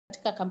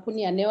katika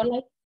kampuni ya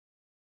Neolife.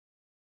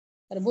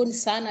 Karibuni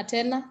sana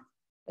tena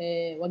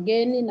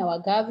wageni na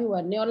wagavi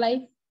wa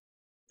Neolife.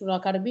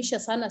 Tunawakaribisha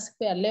sana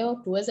siku ya leo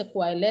tuweze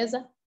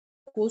kuwaeleza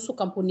kuhusu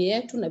kampuni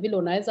yetu na vile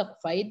unaweza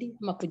kufaidi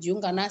ama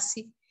kujiunga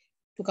nasi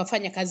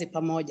tukafanya kazi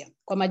pamoja.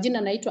 Kwa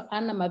majina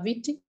naitwa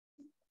Maviti.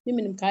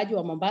 Mimi ni mkaaji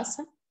wa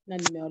Mombasa na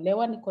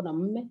nimeolewa, niko na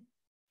mume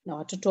na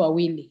watoto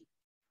wawili.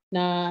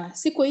 Na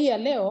siku hii ya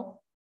leo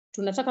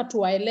tunataka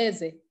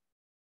tuwaeleze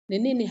ni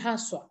nini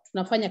haswa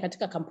tunafanya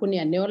katika kampuni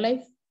ya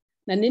Neolife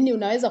na nini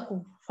unaweza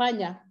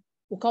kufanya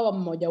ukawa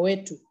mmoja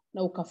wetu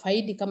na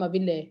ukafaidi kama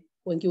vile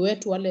wengi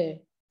wetu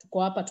wale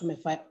tuko hapa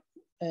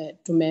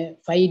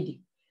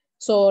tumefaidi.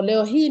 So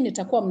leo hii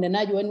nitakuwa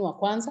mnenaji wenu wa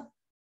kwanza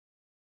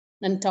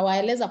na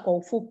nitawaeleza kwa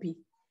ufupi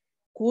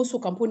kuhusu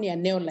kampuni ya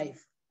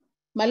Neolife.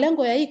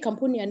 Malengo ya hii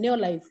kampuni ya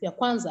Neolife ya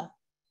kwanza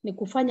ni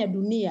kufanya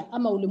dunia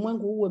ama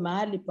ulimwengu uwe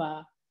mahali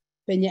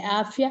penye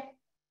afya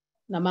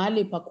na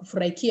mahali pa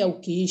kufurahikia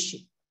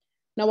ukiishi.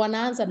 Na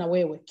wanaanza na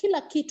wewe.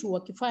 Kila kitu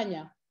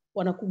wakifanya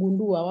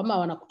wanakugundua ama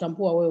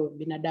wanakutambua wewe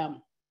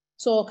binadamu.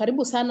 So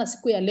karibu sana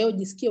siku ya leo,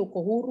 jisikie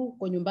uko huru,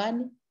 uko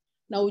nyumbani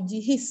na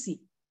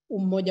ujihisi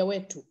mmoja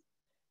wetu.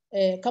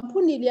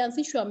 Kampuni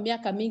ilianzishwa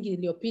miaka mingi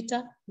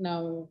iliyopita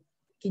na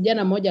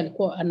kijana mmoja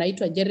alikuwa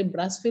anaitwa Jerry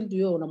Brasfield,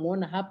 yeye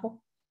unamuona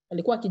hapo.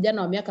 Alikuwa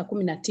kijana wa miaka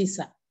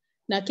 19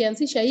 na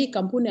akianzisha hii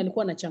kampuni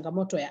alikuwa na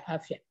changamoto ya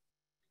afya.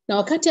 Na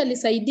wakati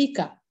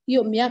alisaidika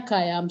hiyo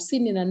miaka ya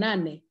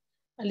 58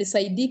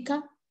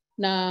 alisaidika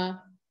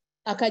na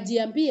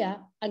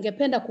akajiambia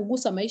angependa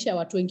kugusa maisha ya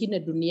watu wengine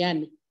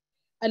duniani.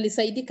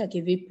 Alisaidika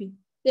kivipi?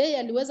 Yeye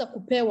aliweza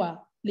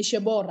kupewa lishe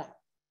bora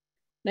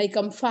na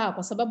ikamfaa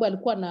kwa sababu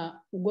alikuwa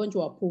na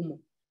ugonjwa wa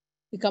pumu.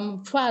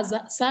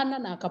 Ikamfaa sana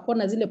na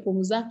akapona zile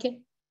pumu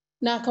zake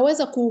na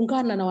akaweza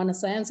kuungana na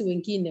wanasayansi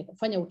wengine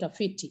kufanya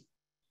utafiti.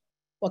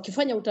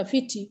 Wakifanya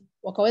utafiti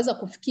wakaweza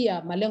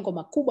kufikia malengo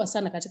makubwa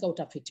sana katika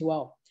utafiti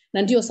wao.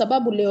 Na ndio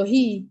sababu leo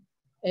hii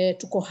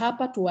tuko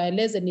hapa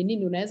tuwaeleze ni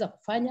nini unaweza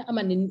kufanya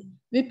ama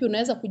vipi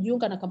unaweza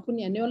kujiunga na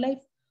kampuni ya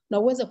Neolife na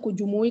uweze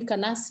kujumuika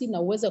nasi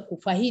na uweze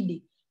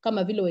kufaidi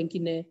kama vile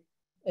wengine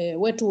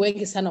wetu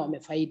wengi sana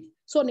wamefaidi.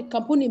 So ni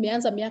kampuni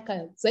imeanza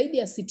miaka zaidi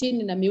ya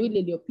 62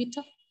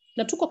 iliyopita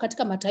na tuko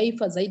katika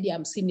mataifa zaidi ya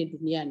 50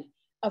 duniani.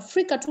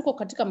 Afrika tuko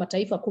katika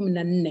mataifa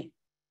 14.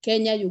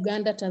 Kenya,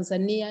 Uganda,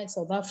 Tanzania,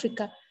 South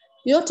Africa,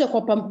 yote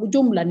kwa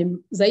jumla ni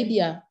zaidi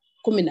ya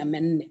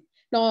 14.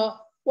 Na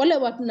wale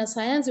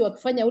wanasayansi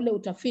wakifanya ule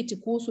utafiti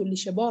kuhusu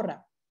lishe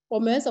bora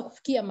wameweza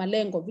kufikia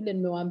malengo vile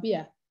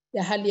nimewaambia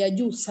ya hali ya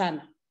juu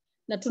sana.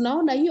 Na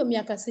tunaona hiyo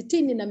miaka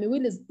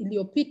 62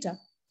 iliyopita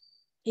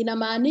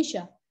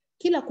inamaanisha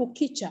kila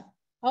kukicha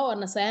hao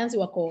wanasayansi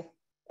wako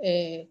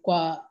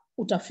kwa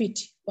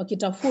utafiti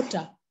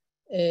wakitafuta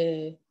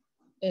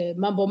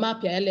mambo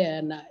mapya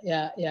yale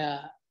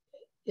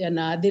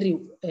yanaadhiri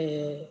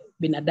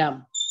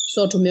binadamu.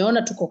 So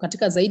tumeona tuko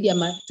katika zaidi ya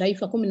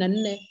mataifa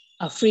 14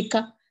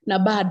 Afrika na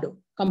bado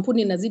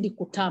kampuni inazidi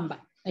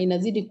kutamba na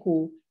inazidi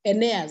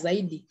kuenea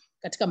zaidi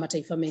katika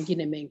mataifa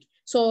mengine mengi.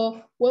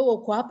 So wewe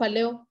uko hapa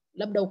leo,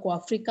 labda uko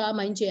Afrika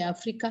ama nje ya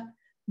Afrika,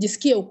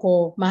 jisikie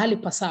uko mahali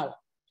pasawa.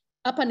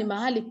 Hapa ni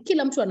mahali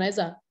kila mtu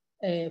anaweza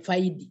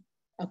faidi.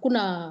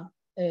 Hakuna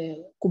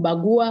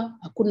kubagua,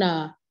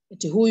 hakuna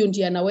eti huyu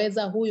ndiye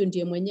anaweza, huyu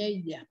ndiye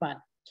mwenyeji,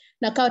 hapana.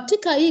 Na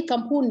katika hii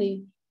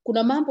kampuni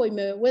kuna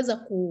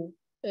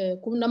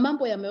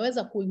mambo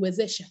yameweza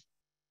kuiwezesha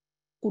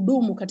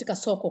kudumu katika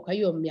soko kwa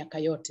hiyo miaka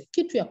yote.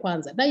 Kitu ya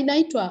kwanza na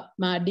inaitwa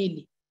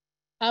maadili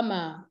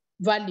ama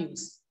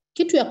values.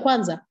 Kitu ya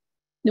kwanza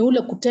ni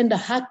ule kutenda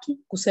haki,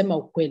 kusema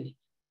ukweli.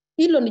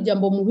 Hilo ni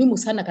jambo muhimu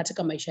sana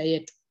katika maisha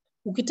yetu.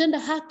 Ukitenda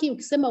haki,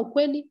 ukisema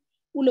ukweli,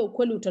 ule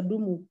ukweli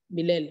utadumu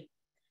milele.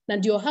 Na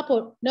ndio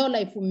hapo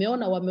Neolife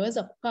umeona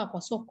wameweza kukaa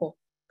kwa soko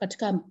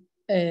katika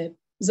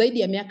zaidi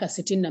ya miaka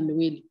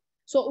 62.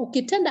 So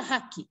ukitenda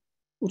haki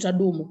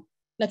utadumu.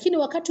 Lakini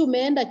wakati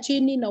umeenda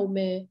chini na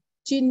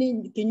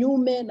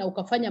kinyume na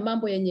ukafanya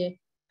mambo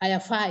yenye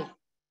hayafai,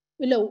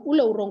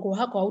 ule urongo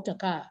wako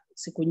hautakaa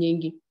siku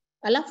nyingi.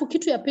 Alafu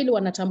kitu ya pili,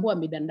 wanatambua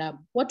binadamu.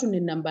 Watu ni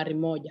nambari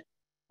 1.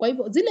 Kwa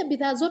hivyo zile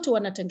bidhaa zote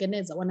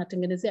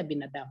wanatengenezea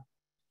binadamu.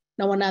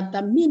 Na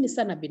wanathamini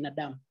sana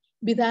binadamu.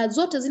 Bidhaa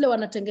zote zile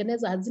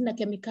wanatengeneza hazina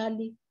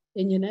kemikali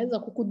yenye inaweza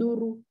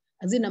kukudhuru,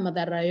 hazina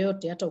madhara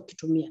yote hata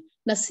ukitumia.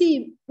 Na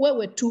si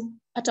wewe tu,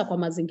 hata kwa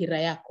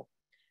mazingira yako.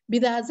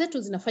 Bidhaa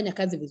zetu zinafanya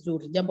kazi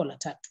vizuri, jambo la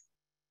 3.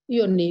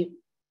 Hiyo ni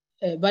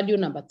value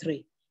number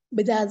 3.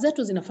 Bidhaa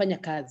zetu zinafanya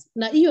kazi.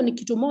 Na hiyo ni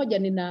kitu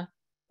moja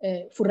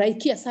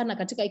furahikia sana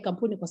katika hii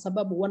kampuni kwa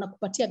sababu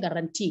wanakupatia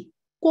guarantee.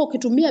 Kwa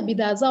ukitumia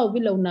bidhaa zao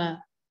vile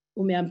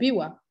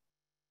umeambiwa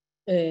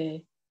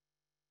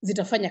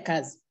zitafanya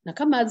kazi. Na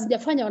kama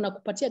hazijafanya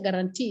wanakupatia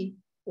guarantee,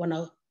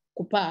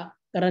 wanakupa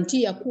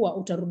guarantee ya kuwa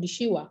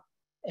utarudishiwa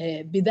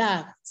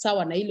bidhaa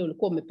sawa na ile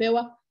ulikuwa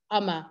umepewa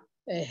ama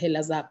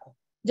hela zako.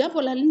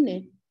 Jambo la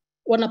 4,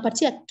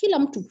 wanapatia kila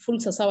mtu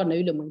fursa sawa na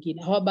yule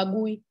mwingine.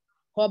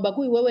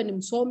 Hawabagui wewe ni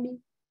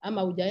msomi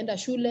ama hujaenda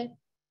shule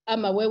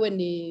ama wewe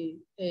ni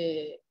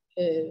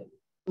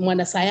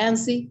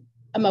mwanasayansi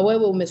ama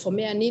wewe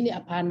umesomea nini.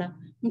 Hapana,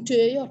 mtu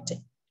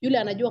yeyote yule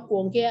anajua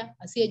kuongea,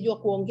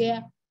 asiyejua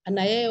kuongea,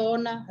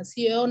 anayeona,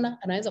 asiyeona,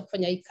 anaweza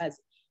kufanya hii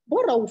kazi.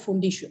 Bora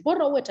ufundishwe,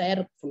 bora uwe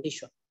tayari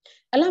kufundishwa.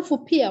 Alafu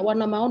pia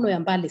wana maono ya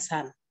mbali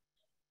sana.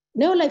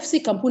 Neolife si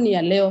kampuni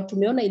ya leo,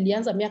 tumeona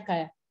ilianza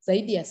miaka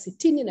zaidi ya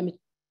 62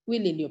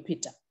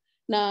 iliyopita.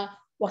 Na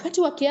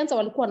wakati wakianza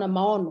walikuwa na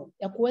maono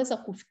ya kuweza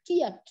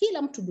kufikia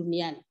kila mtu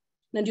duniani.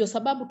 Na ndio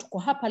sababu tuko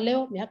hapa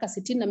leo miaka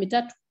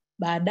 63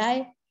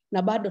 baadaye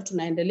na bado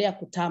tunaendelea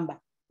kutamba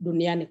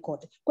duniani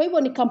kote. Kwa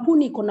hivyo ni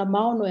kampuni iko na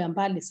maono ya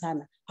mbali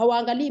sana.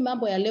 Hawaangalii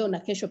mambo ya leo na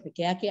kesho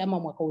peke yake ama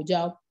mwaka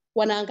ujao,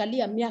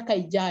 wanaangalia miaka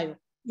ijayo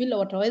vile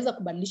wataweza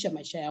kubadilisha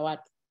maisha ya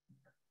watu.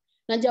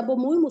 Na jambo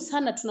muhimu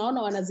sana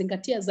tunaona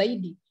wanazingatia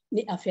zaidi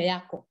ni afya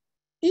yako.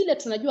 Ile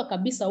tunajua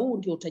kabisa huu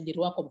ndio utajiri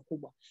wako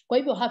mkubwa. Kwa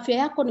hivyo afya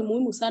yako ni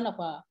muhimu sana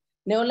kwa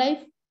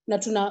Neolife, na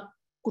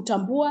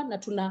tunakutambua na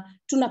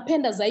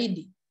tunapenda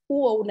zaidi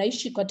huo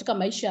unaishi katika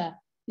maisha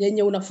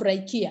yenye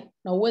unafurahikia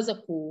na uweze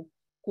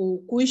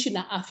kuishi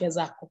na afya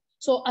zako.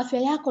 So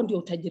afya yako ndio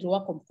utajiri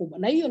wako mkubwa,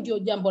 na hiyo ndio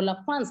jambo la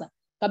kwanza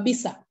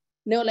kabisa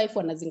Neolife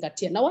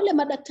wanazingatia. Na wale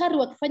madaktari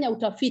wakifanya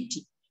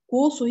utafiti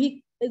kuhusu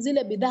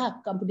zile bidhaa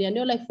kampuni ya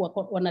Neolife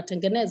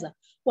wanatengeneza,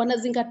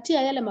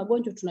 wanazingatia yale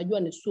magonjwa tunajua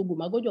ni sugu,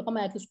 magonjwa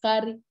kama ya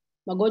kisukari,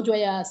 magonjwa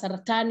ya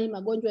saratani,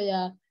 magonjwa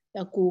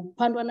ya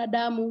kupandwa na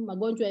damu,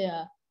 magonjwa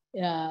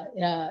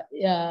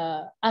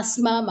ya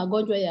asma,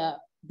 magonjwa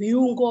ya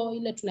viungo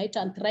ile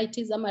tunaita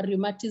arthritis ama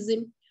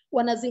rheumatism.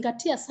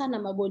 Wanazingatia sana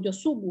magonjwa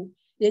sugu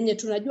yenye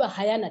tunajua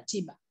hayana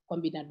tiba kwa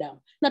binadamu.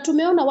 Na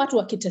tumeona watu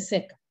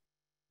wakiteseka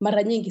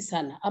mara nyingi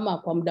sana ama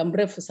kwa muda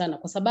mrefu sana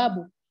kwa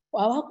sababu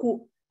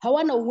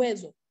hawana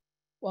uwezo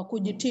wa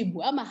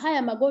kujitibu ama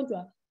haya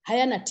magonjwa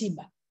hayana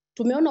tiba.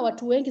 Tumeona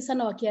watu wengi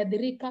sana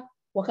wakiathirika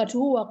wakati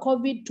huu wa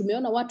COVID.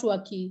 Tumeona watu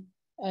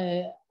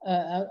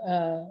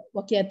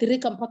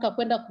wakiathirika mpaka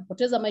kwenda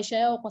kupoteza maisha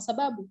yao kwa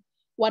sababu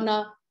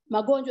wana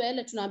magonjwa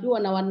yale tunaambiwa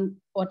na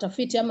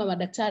watafiti ama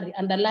madaktari,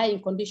 underlying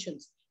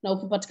conditions. Na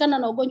ukipatikana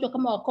na ugonjwa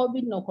kama wa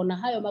COVID na uko na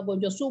hayo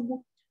magonjwa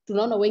sugu,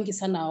 tunaona wengi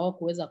sana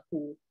hawakuweza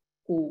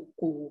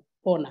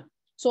kupona.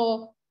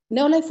 So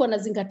Neolife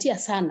wanazingatia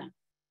sana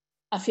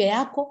afya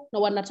yako na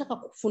wanataka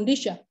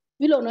kufundisha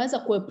vile unaweza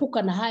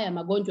kuepuka na haya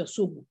magonjwa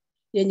sugu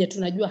yenye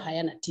tunajua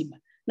hayana tiba.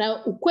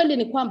 Na ukweli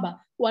ni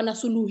kwamba wana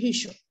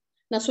suluhisho,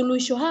 na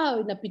suluhisho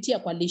hayo inapitia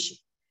kwa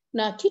lishe.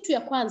 Na kitu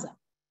ya kwanza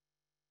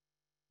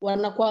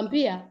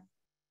wanakuambia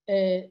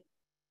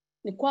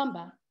ni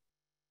kwamba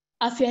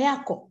afya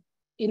yako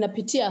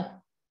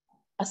inapitia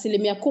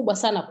 1% kubwa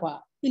sana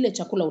kwa ile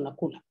chakula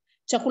unakula.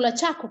 Chakula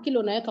chako kile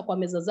unaweka kwa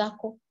meza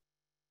zako,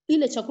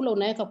 ile chakula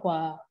unaweka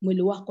kwa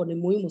mwili wako ni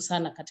muhimu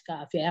sana katika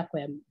afya yako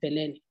ya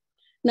mbeleni.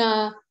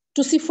 Na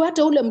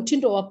tusifuate ule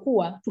mtindo wa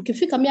kuwa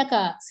tukifika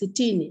miaka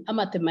 60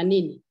 ama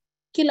 80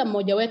 kila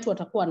mmoja wetu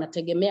atakuwa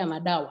anategemea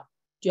madawa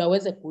ndio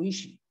aweze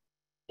kuishi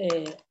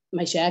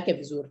maisha yake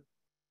vizuri.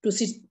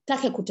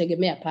 Tusitake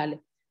kutegemea pale.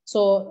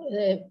 So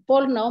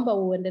Paul, naomba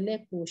uendelee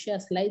kushare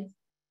slides.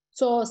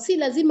 So si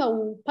lazima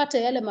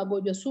upate yale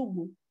magonjwa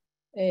sugu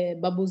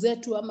babu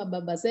zetu ama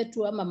baba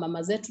zetu ama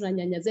mama zetu na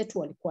nyanya zetu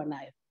walikuwa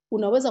nayo.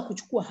 Unaweza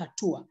kuchukua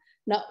hatua.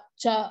 Na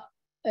cha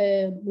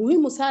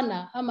muhimu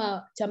sana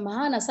ama cha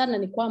maana sana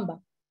ni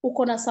kwamba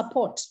uko na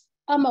support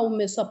ama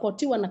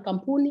umesupportiwa na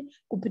kampuni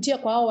kupitia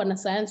kwa hao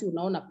wanasayansi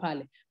unaona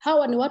pale.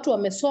 Hawa ni watu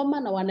wamesoma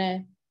na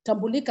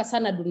wanatambulika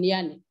sana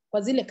duniani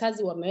kwa zile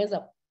kazi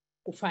wameweza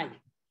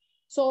kufanya.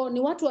 So ni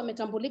watu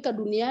wametambulika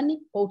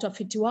duniani kwa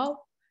utafiti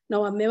wao na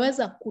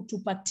wameweza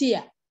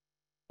kutupatia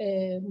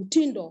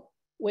mtindo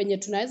wenye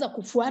tunaweza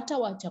kufuata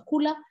wa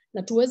chakula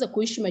na tuweze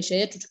kuishi maisha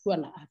yetu tukiwa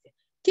na afya.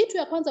 Kitu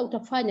ya kwanza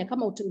utafanya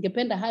kama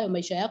ungependa hayo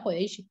maisha yako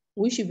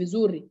uishi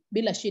vizuri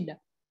bila shida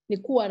ni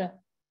kuwa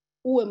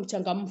uwe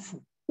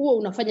mchangamfu, uwe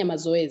unafanya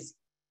mazoezi.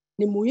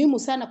 Ni muhimu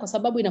sana kwa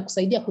sababu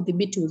inakusaidia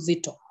kudhibiti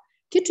uzito.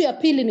 Kitu ya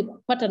pili ni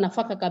kupata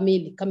nafaka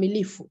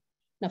kamilifu.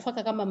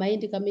 Nafaka kama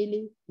mahindi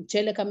kamili,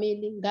 mchele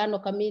kamili, ngano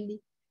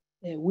kamili,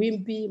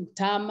 wimbi,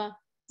 mtama.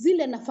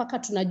 Zile nafaka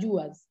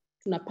tunajua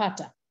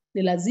tunapata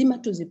ni lazima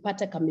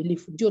tuzipate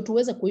kamilifu ndio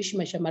tuweze kuishi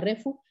maisha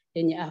marefu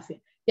yenye afya.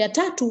 Ya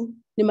tatu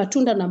ni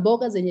matunda na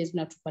mboga zenye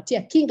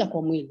zinatupatia kinga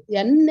kwa mwili.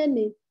 Ya 4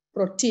 ni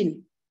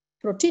protein.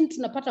 Protein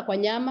tunapata kwa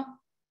nyama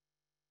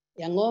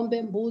ya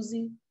ng'ombe,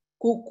 mbuzi,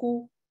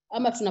 kuku,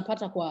 ama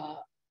tunapata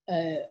kwa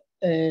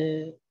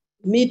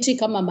miti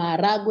kama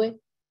maharagwe,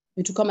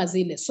 vitu kama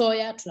zile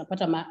soya,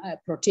 tunapata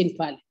protein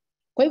pale.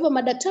 Kwa hivyo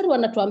madaktari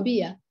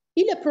wanatuambia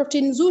ile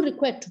protein nzuri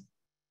kwetu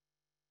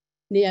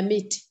ni ya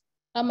miti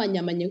ama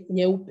nyama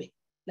nyeupe.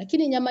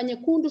 Lakini nyama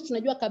nyekundu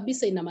tunajua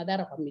kabisa ina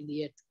madhara kwa miili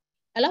yetu.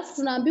 Alafu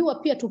tunaambiwa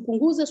pia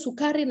tupunguze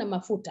sukari na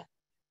mafuta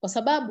kwa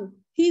sababu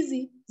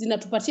hizi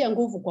zinatupatia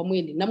nguvu kwa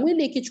mwili. Na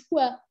mwili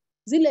ikichukua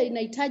zile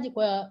inahitaji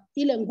kwa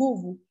ile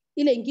nguvu,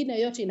 ile ingine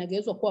yote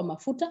inageuzwa kuwa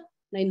mafuta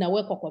na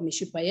inawekwa kwa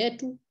mishipa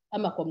yetu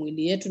ama kwa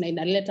mwili yetu na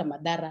inaleta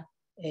madhara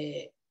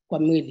kwa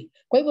mwili.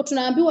 Kwa hivyo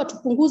tunaambiwa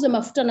tupunguze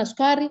mafuta na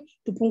sukari,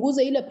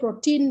 tupunguze ile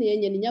protein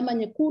yenye ni nyama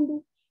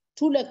nyekundu,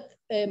 tule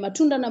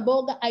matunda na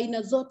mboga,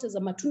 aina zote za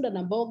matunda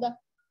na mboga,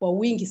 kwa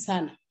wingi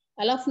sana.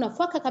 Alafu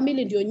nafaka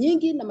kamili ndio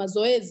nyingi na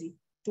mazoezi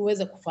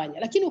tuweze kufanya.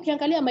 Lakini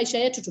ukiangalia maisha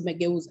yetu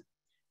tumegeuza.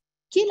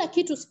 Kila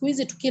kitu siku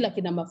hizi tukila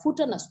kina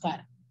mafuta na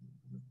sukari.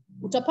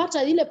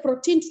 Utapata ile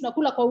protein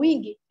tunakula kwa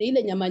wingi ni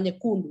ile nyama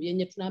nyekundu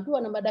yenye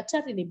tunaambiwa na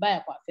madaktari ni baya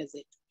kwa afya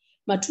zetu.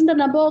 Matunda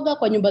na mboga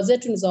kwa nyumba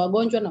zetu ni za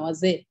wagonjwa na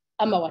wazee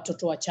ama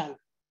watoto wachanga.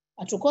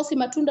 Hatukosi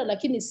matunda,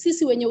 lakini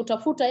sisi wenye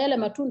utafuta yale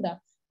matunda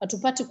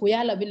hatupati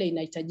kuyala vile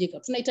inahitajika.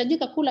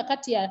 Tunahitajika kula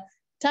kati ya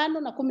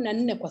 5 na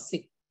 14 kwa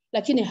siku,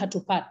 lakini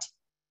hatupati.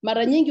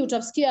 Mara nyingi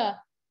utasikia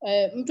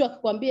mtu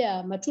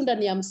akikwambia matunda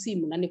ni ya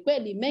msimu, na ni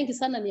kweli mengi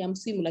sana ni ya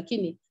msimu,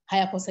 lakini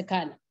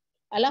hayakosekani.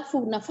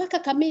 Alafu nafaka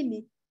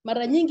kamili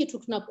mara nyingi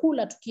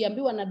tunakula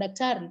tukiambiwa na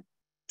daktari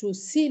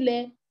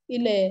tusile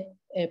ile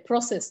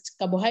processed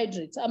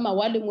carbohydrates, ama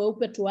wali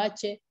mweupe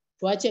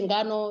tuache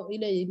ngano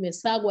ile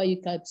imesagwa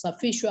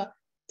ikasafishwa,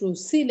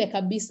 tusile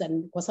kabisa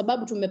kwa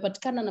sababu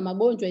tumepatikana na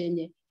magonjwa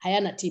yenye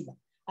hayana tiba.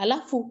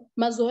 Alafu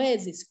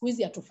mazoezi siku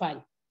hizi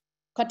hatufanyi.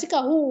 Katika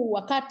huu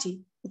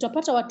wakati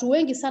utapata watu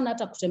wengi sana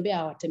hata kutembea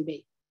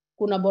hawatembei.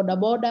 Kuna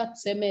bodaboda,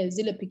 tuseme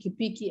zile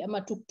pikipiki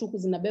ama tuktuku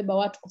zinabeba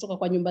watu kutoka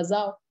kwa nyumba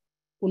zao.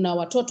 Kuna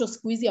watoto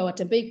siku hizi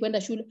hawatembei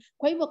kwenda shule.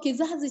 Kwa hivyo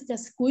kizazi cha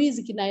siku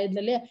hizi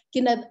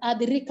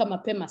kinaathirika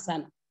mapema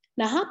sana.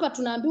 Na hapa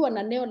tunaambiwa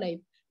na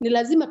Neolife ni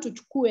lazima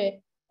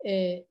tuchukue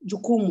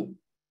jukumu.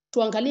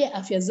 Tuangalie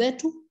afya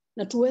zetu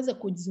na tuweze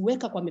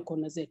kuziweka kwa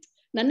mikono zetu.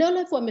 Na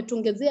Neolife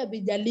wametungezea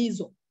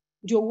vijalizo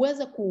ndio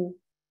uweze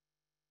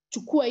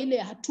kuchukua ile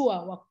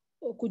hatua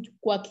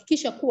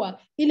kuhakikisha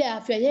kuwa ile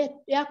afya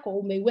yako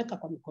umeiweka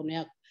kwa mikono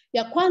yako.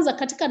 Ya kwanza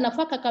katika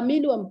nafaka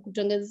kamili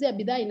wamekutengezea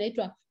bidhaa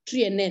inaitwa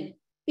 3NN.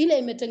 Ile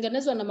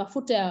imetengenezwa na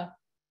mafuta ya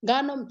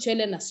ngano,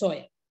 mchele na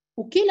soya.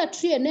 Ukila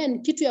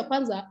 3NN, kitu ya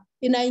kwanza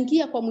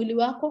inaingia kwa mwili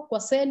wako, kwa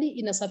seli,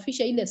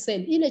 inasafisha ile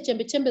seli, ile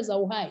chembe za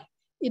uhai,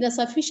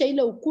 inasafisha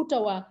ile ukuta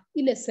wa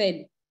ile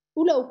seli.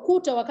 Ule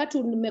ukuta wakati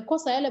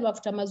umekosa yale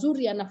mafuta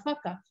mazuri ya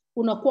nafaka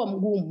unakuwa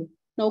mgumu.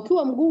 Na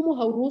ukiwa mgumu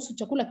hauruhusu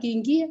chakula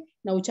kiingie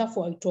na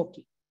uchafu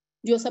hautoki.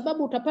 Ndio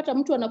sababu utapata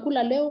mtu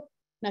anakula leo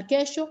na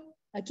kesho,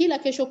 akila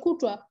kesho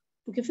kutwa,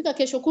 tukifika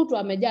kesho kutwa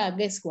amejaa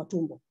gesi kwa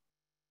tumbo.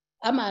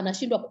 Ama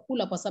anashindwa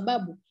kukula kwa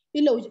sababu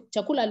ile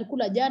chakula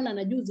alikula jana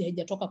na juzi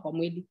haijatoka kwa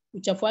mwili,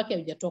 uchafu wake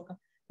haujatoka.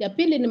 Ya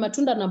pili ni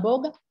matunda na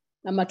mboga,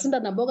 na matunda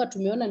na mboga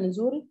tumeona ni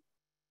nzuri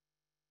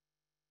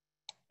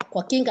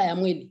kwa kinga ya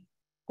mwili.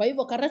 Kwa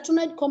hivyo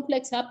carotenoid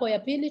complex hapo ya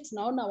pili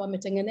tunaona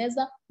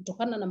wametengeneza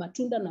kutokana na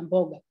matunda na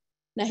mboga.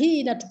 Na hii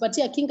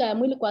inatupatia kinga ya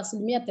mwili kwa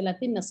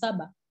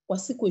 37% kwa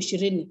siku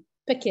 20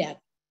 peke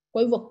yake.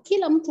 Kwa hivyo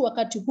kila mtu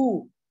wakati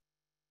huu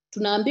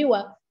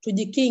tunaambiwa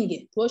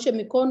tujikinge, tuoshe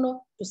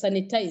mikono,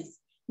 tusanitize.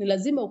 Ni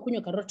lazima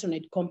ukunywe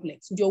carotenoid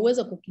complex ndio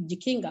uweze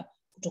kujikinga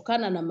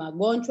kutokana na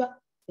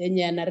magonjwa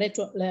yenye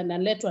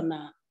yanaletwa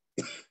na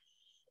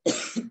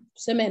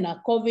tuseme na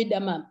COVID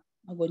ama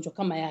magonjwa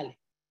kama yale.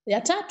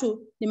 Ya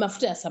tatu ni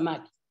mafuta ya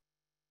samaki.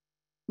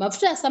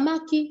 Mafuta ya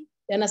samaki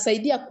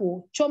yanasaidia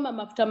kuchoma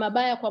mafuta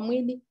mabaya kwa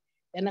mwili,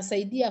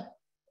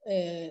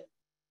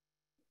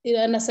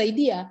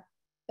 yanasaidia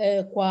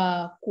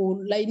kwa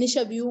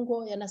kulainisha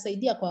viungo,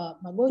 yanasaidia kwa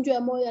magonjwa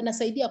ya moyo,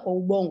 yanasaidia kwa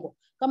ubongo.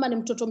 Kama ni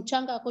mtoto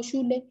mchanga ako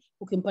shule,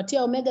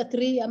 ukimpatia omega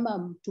 3 ama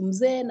mtu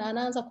mzee na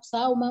anaanza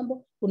kusahau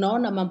mambo,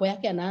 unaona mambo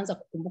yake yanaanza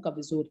kukumbuka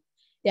vizuri.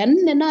 Ya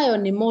 4 nayo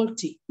ni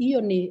multi.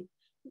 Hiyo ni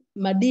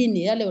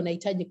madini yale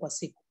unahitaji kwa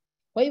siku.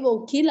 Kwa hivyo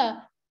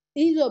ukila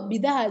hizo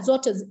bidhaa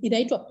zote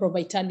inaitwa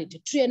Provitality,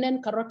 3NN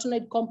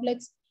carotenoid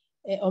complex,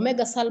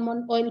 omega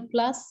salmon oil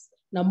plus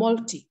na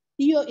multi.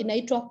 Hiyo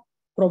inaitwa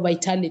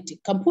Provitality.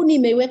 Kampuni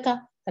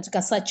imeiweka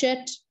katika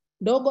sachet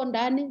ndogo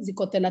ndani,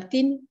 ziko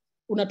 30.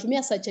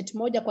 Unatumia sachet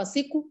moja kwa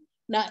siku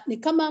na ni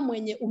kama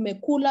mwenye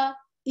umekula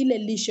ile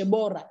lishe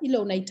bora ile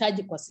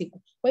unahitaji kwa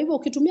siku. Kwa hivyo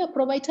ukitumia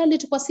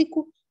Provitality kwa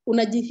siku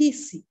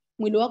unajihisi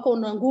mwili wako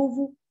una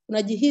nguvu,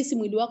 unajihisi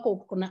mwili wako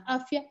uko na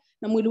afya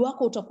na mwili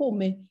wako utakuwa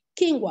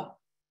umekingwa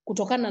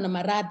kutokana na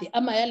maradhi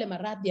ama yale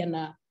maradhi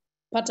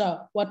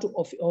yanapata watu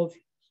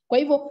ovyo. Kwa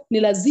hivyo ni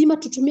lazima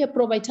tutumie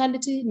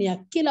Provitality, ni ya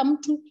kila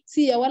mtu,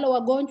 si ya wale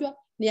wagonjwa,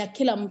 ni ya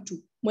kila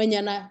mtu mwenye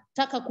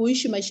anataka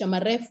kuishi maisha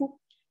marefu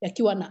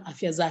yakiwa na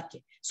afya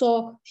zake.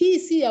 So hii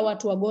si ya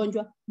watu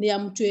wagonjwa, ni ya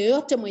mtu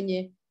yeyote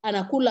mwenye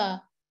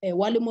anakula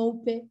wali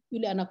mweupe,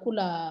 yule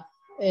anakula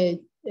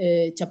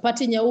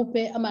chapati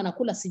nyeupe ama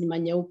anakula sinima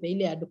nyeupe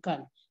ile ya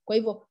dukani. Kwa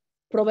hivyo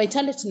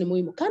Provitality ni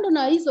muhimu. Kando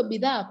na hizo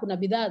bidhaa kuna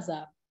bidhaa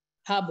za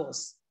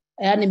herbals,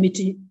 yani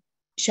miti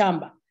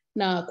shamba.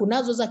 Na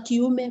kunazo za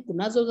kiume,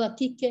 kunazo za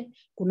kike,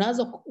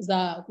 kunazo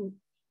za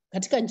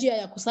katika njia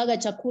ya kusaga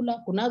chakula,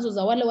 kunazo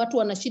za wale watu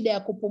wana shida ya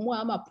kupumua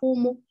ama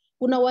pumu,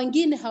 kuna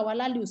wengine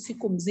hawalali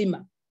usiku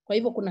mzima. Kwa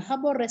hivyo kuna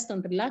herbal rest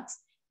and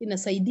relax,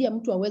 inasaidia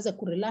mtu aweze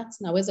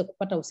kurelax na aweze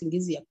kupata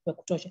usingizi ya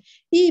kutosha.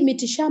 Hii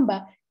miti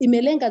shamba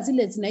imelenga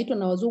zile zinaitwa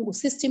na wazungu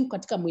system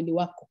katika mwili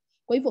wako.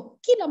 Kwa hivyo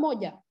kila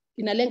moja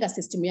inalenga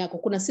system yako.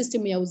 Kuna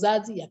system ya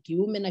uzazi ya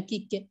kiume na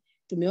kike.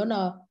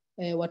 Tumeona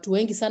watu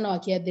wengi sana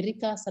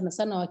wakiathirika, sana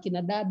sana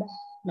wakina dada,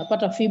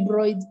 unapata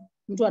fibroids,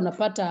 mtu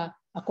anapata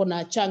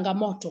akona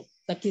changamoto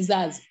za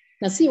kizazi.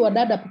 na si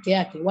wadada peke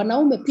yake,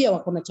 wanaume pia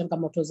wako na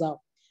changamoto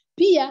zao.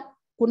 Pia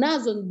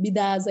kunazo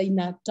bidhaa za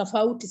aina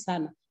tofauti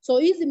sana. So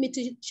hizi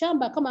miti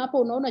shamba kama hapo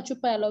unaona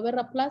chupa ya aloe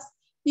vera plus,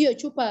 hiyo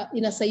chupa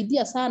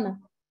inasaidia sana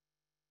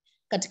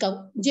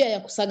katika njia ya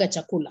kusaga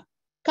chakula.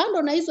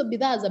 Kando na hizo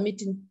bidhaa za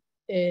miti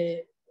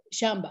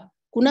shamba,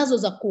 kunazo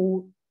za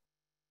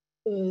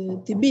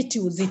kudhibiti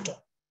uzito.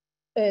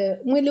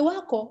 Mwili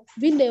wako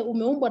vile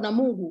umeumbwa na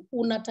Mungu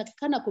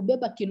unatakikana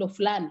kubeba kilo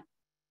fulani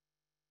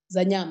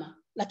za nyama,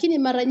 lakini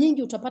mara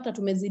nyingi utapata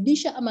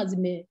tumezidisha ama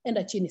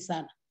zimeenda chini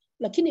sana.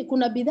 Lakini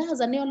kuna bidhaa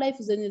za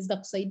Neolife zenye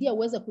zitakusaidia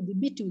uweze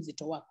kudhibiti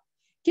uzito wako.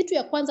 Kitu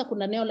ya kwanza,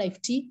 kuna Neolife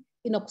tea,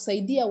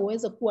 inakusaidia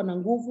uweze kuwa na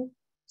nguvu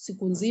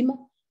siku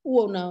nzima.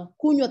 Huo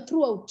unakunywa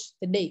throughout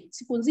the day.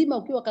 Siku nzima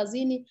ukiwa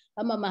kazini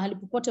ama mahali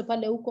popote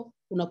pale huko,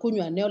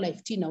 unakunywa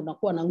Neolife tea na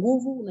unakuwa na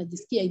nguvu,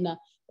 unajisikia ina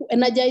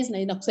energize na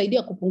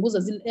inakusaidia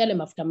kupunguza yale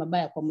mafuta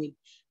mabaya kwa mwili.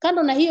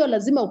 Kando na hiyo,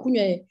 lazima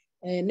ukunywe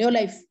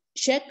Neolife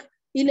shake.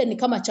 Ile ni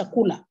kama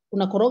chakula.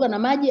 Unakoroga na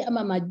maji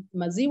ama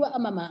maziwa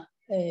ama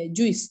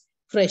juice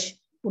fresh.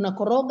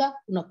 Unakoroga,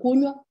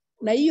 unakunywa,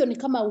 na hiyo ni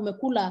kama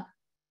umekula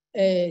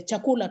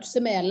chakula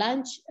tuseme ya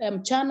lunch,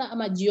 mchana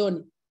ama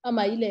jioni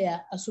ama ile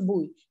ya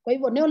asubuhi. Kwa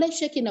hivyo Neolife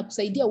shake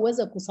inakusaidia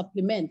uweze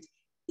kusupplement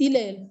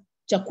ile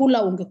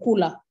chakula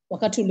ungekula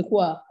wakati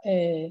ulikuwa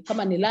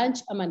kama ni lunch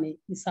ama ni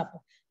supper.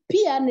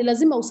 Pia ni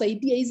lazima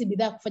usaidie hizi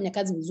bidhaa kufanya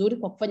kazi vizuri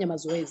kwa kufanya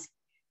mazoezi.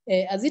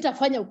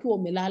 Hazitafanya ukiwa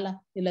umelala,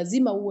 ni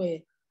lazima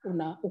uwe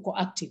uko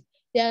active.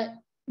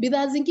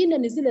 Bidhaa zingine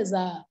ni zile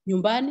za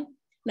nyumbani,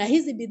 na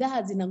hizi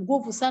bidhaa zina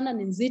nguvu sana,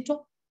 ni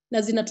nzito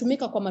na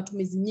zinatumika kwa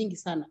matumizi nyingi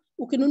sana.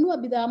 Ukinunua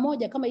bidhaa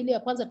moja kama ile ya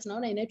kwanza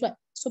tunaona inaitwa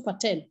Super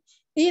 10,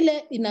 ile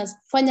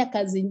inafanya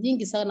kazi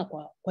nyingi sana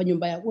kwa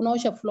nyumba yako.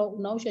 Unaosha floor,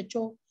 unaosha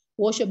choo,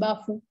 uoshe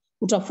bafu,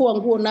 utafua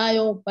nguo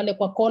nayo pale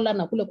kwa kola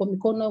na kule kwa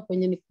mikono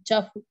kwenye ni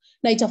chafu,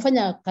 na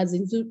itafanya kazi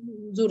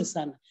nzuri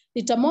sana.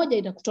 Lita moja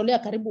itakutolea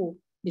karibu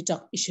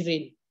lita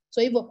 20.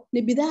 So hivyo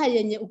ni bidhaa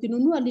yenye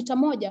ukinunua lita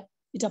moja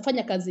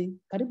itafanya kazi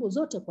karibu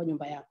zote kwa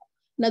nyumba yako,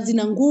 na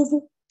zina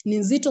nguvu, ni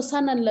nzito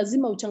sana, ni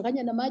lazima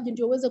uchanganye na maji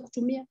ndio uweze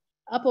kutumia.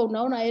 Hapo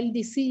unaona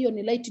LDC, hiyo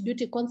ni light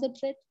duty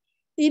concentrate.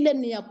 Ile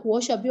ni ya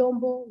kuosha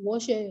vyombo,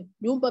 uoshe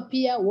nyumba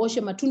pia,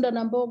 uoshe matunda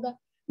na mboga,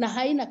 na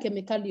haina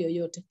kemikali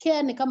yoyote.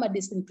 Care ni kama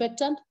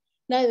disinfectant,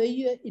 nayo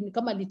hiyo ni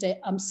kama lita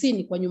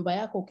 50 kwa nyumba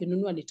yako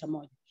ukinunua lita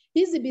moja.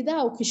 Hizi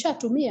bidhaa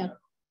ukishatumia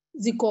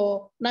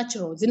ziko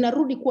natural,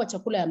 zinarudi kuwa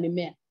chakula ya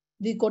mimea,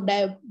 ziko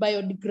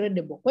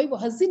biodegradable. Kwa hivyo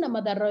hazina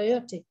madhara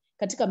yoyote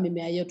katika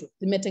mimea yetu.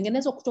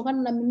 Zimetengenezwa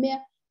kutokana na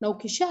mimea, na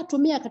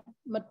ukishatumia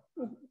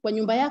kwa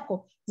nyumba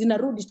yako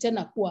zinarudi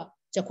tena kuwa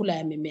chakula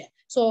ya mimea.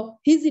 So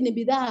hizi ni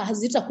bidhaa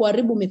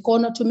hazitakuharibu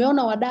mikono.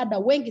 Tumeona wadada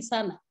wengi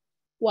sana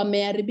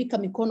wameharibika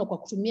mikono kwa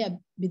kutumia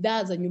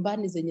bidhaa za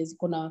nyumbani zenye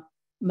ziko na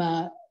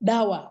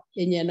madawa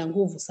yenye yana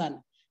nguvu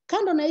sana.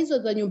 Kando na hizo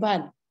za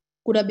nyumbani,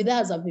 kuna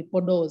bidhaa za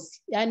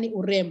vipodozi, yani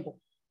urembo.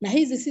 Na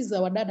hizi si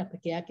za wadada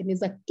peke yake, ni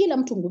za kila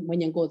mtu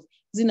mwenye ngozi.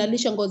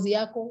 Zinalisha ngozi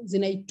yako,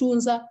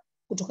 zinaitunza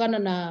kutokana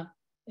na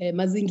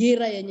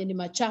mazingira yenye ni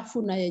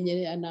machafu na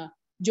yenye yana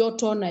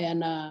joto na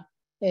yana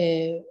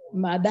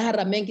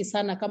madhara mengi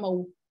sana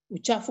kama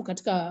uchafu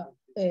katika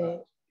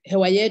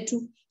hewa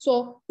yetu.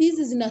 So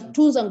hizi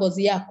zinatunza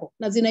ngozi yako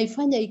na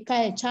zinaifanya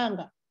ikae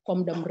changa kwa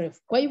muda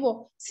mrefu. Kwa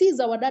hivyo si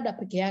za wadada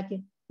peke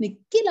yake,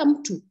 ni kila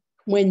mtu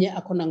mwenye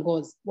akona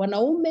ngozi,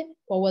 wanaume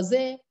kwa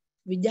wazee,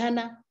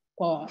 vijana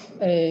kwa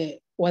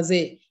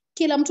wazee.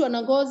 Kila mtu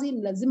ana ngozi,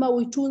 ni lazima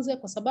uitunze,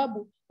 kwa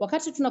sababu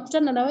wakati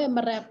tunakutana na wewe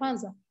mara ya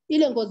kwanza,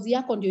 ile ngozi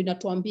yako ndio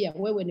inatuambia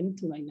wewe ni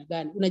mtu wa aina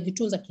gani,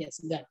 unajitunza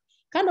kiasi gani.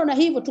 Kando na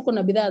hivyo, tuko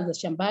na bidhaa za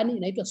shambani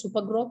inaitwa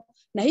Super Grow,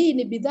 na hii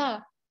ni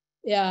bidhaa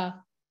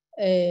ya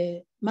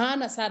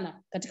maana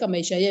sana katika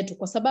maisha yetu,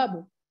 kwa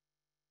sababu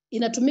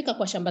inatumika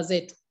kwa shamba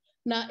zetu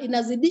na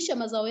inazidisha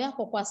mazao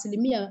yako kwa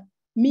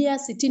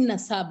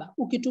 167%.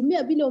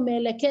 Ukitumia vile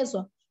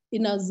umeelekezwa,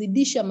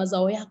 inazidisha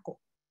mazao yako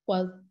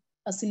kwa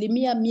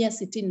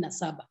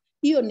 167%.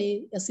 Hiyo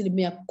ni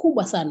asilimia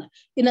kubwa sana.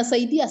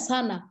 Inasaidia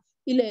sana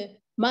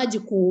ile maji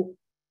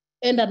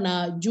kuenda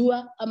na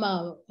jua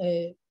ama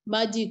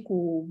maji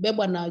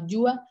kubebwa na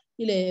jua,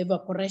 ile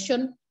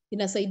evaporation.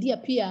 Inasaidia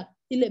pia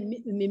ile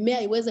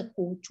mimea iweze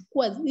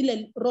kuchukua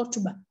ile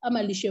rotuba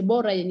ama lishe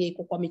bora yenye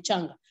iko kwa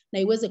michanga na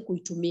iweze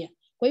kuitumia.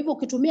 Kwa hivyo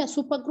ukitumia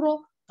Super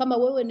Grow, kama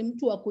wewe ni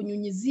mtu wa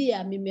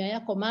kunyunyizia mimea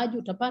yako maji,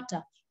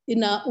 utapata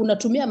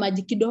unatumia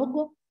maji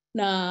kidogo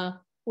na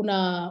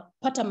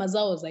unapata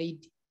mazao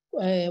zaidi.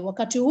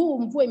 Wakati huu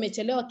mvua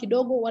imechelewa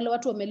kidogo, wale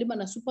watu wamelima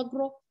na Super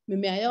Grow,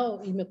 mimea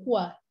yao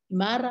imekuwa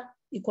imara,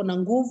 iko na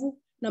nguvu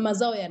na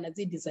mazao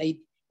yanazidi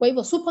zaidi. Kwa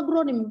hivyo Super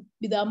Grow ni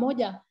bidhaa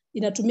moja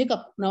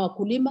inatumika na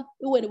wakulima.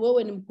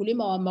 Wewe ni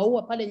mkulima wa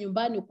maua pale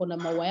nyumbani, uko na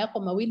maua yako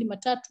 2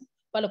 matatu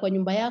pale kwa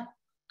nyumba yako,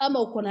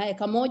 ama uko na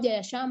eka moja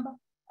ya shamba,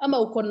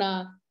 ama uko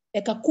na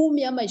eka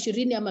 10 ama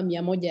 20 ama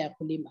 100 ya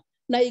kulima,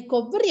 na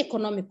iko very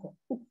economical.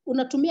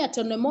 Unatumia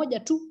tone moja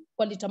tu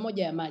kwa lita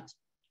moja ya maji.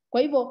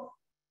 Kwa hivyo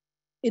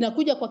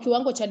inakuja kwa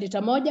kiwango cha lita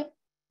 1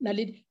 na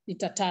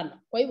lita 5.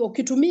 Kwa hivyo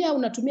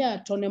unatumia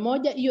tone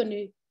moja, hiyo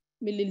ni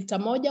mililita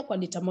 1 kwa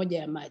lita 1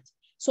 ya maji.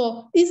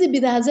 So hizi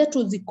bidhaa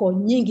zetu ziko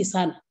nyingi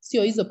sana,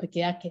 sio hizo peke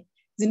yake.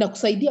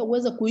 Zinakusaidia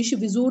uweze kuishi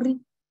vizuri,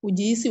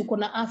 ujihisi uko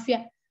na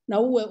afya na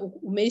uwe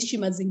umeishi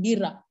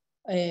mazingira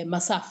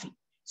masafi.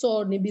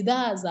 So ni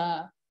bidhaa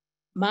za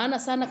maana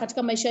sana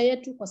katika maisha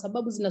yetu kwa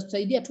sababu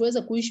zinatusaidia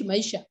tuweze kuishi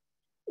maisha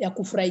ya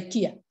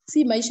kufurahikia,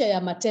 si maisha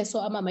ya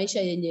mateso ama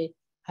maisha yenye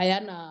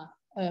hayana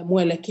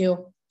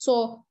mwelekeo.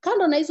 So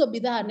kando na hizo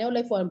bidhaa,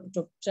 Neolife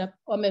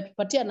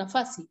wametupatia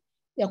nafasi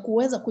ya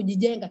kuweza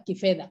kujijenga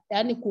kifedha,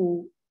 yani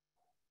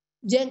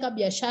kujenga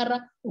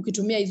biashara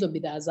ukitumia hizo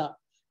bidhaa zao.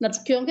 Na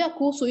tukiongea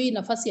kuhusu hii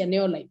nafasi ya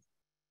Neolife,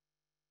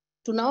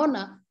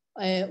 tunaona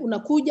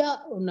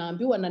unakuja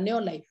unaambiwa na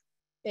Neolife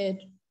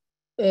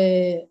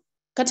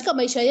katika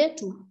maisha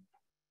yetu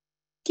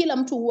kila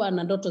mtu huwa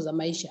ana ndoto za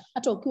maisha.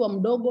 Hata ukiwa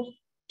mdogo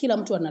kila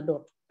mtu ana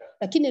ndoto.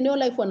 Lakini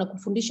Neolife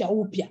wanakufundisha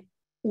upya,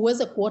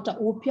 uweze kuota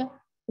upya,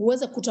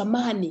 uweze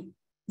kutamani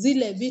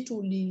zile vitu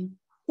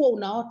ulikuwa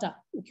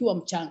unaota ukiwa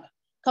mchanga.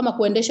 Kama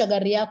kuendesha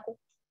gari yako,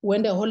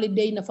 uende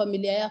holiday na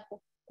familia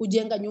yako,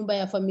 kujenga nyumba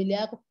ya familia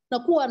yako na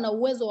kuwa na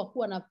uwezo wa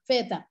kuwa na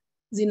fedha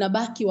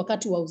zinabaki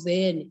wakati wa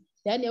uzeeni.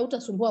 Yaani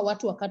hautasumbua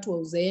watu wakati wa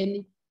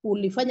uzeeni,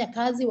 ulifanya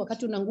kazi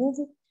wakati una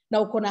nguvu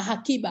na uko na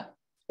hakiba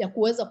ya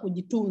kuweza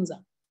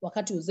kujitunza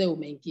wakati uzee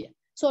umeingia.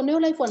 So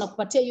Neolife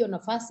wanakupatia hiyo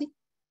nafasi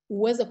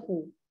uweze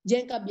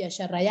kujenga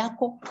biashara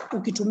yako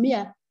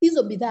ukitumia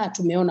hizo bidhaa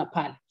tumeona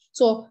pale.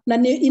 So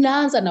na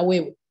inaanza na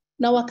wewe.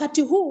 Na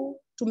wakati huu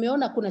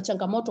tumeona kuna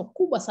changamoto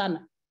kubwa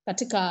sana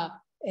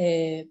katika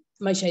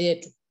maisha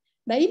yetu.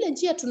 Na ile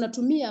njia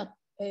tunatumia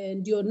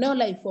ndio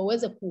Neolife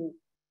waweze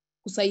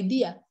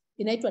kusaidia,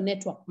 inaitwa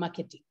network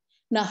marketing.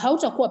 Na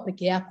hautakuwa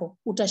peke yako,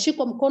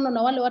 utashikwa mkono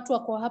na wale watu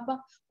wako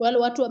hapa, wale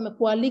watu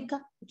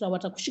wamekualika,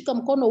 watakushika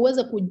mkono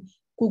uweze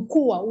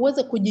kukua,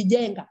 uweze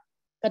kujijenga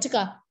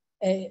katika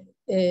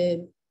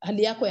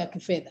hali yako ya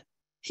kifedha.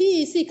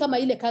 Hii si kama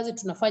ile kazi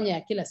tunafanya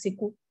ya kila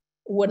siku.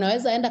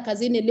 Unaweza enda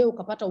kazini leo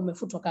ukapata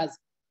umefutwa kazi.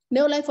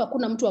 Neolife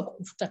hakuna mtu wa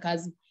kukufuta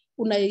kazi.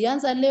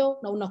 Unaianza leo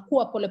na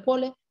unakuwa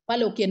polepole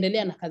pale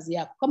ukiendelea na kazi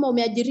yako. Kama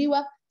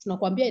umeajiriwa,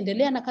 tunakuambia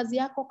endelea na kazi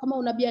yako. Kama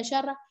una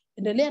biashara,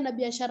 endelea na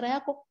biashara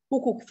yako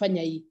huku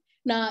ukifanya hii.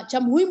 Na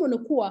cha muhimu ni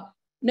kuwa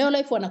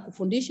Neolife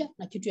wanakufundisha,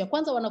 na kitu ya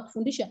kwanza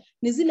wanakufundisha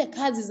ni zile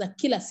kazi za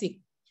kila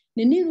siku.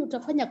 Ni nini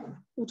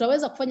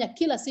utaweza kufanya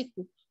kila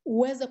siku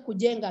uweze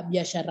kujenga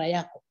biashara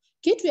yako.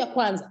 Kitu ya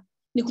kwanza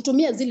ni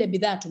kutumia zile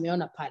bidhaa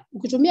tumeona pale.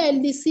 Ukitumia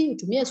LDC,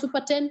 utumie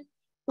Super 10,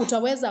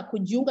 utaweza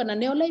kujiunga na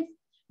Neolife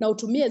na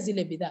utumie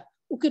zile bidhaa.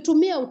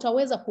 Ukitumia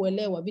utaweza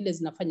kuelewa vile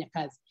zinafanya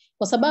kazi.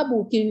 Kwa sababu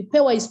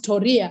ukipewa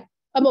historia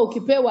ama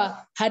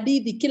ukipewa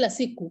hadithi kila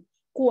siku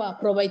kuwa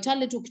Pro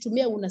Vitality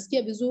ukitumia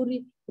unasikia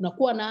vizuri,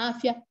 unakuwa na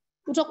afya,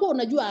 utakuwa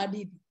unajua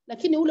hadithi.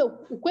 Lakini ule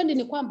ukweli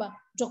ni kwamba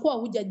utakuwa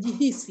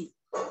hujajihisi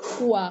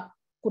kuwa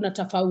kuna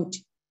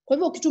tofauti. Kwa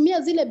hivyo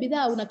ukitumia zile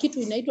bidhaa una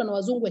kitu inaitwa na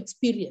wazungu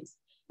experience.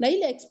 Na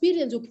ile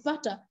experience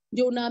ukipata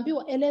ndio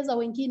unaambiwa eleza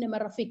wengine,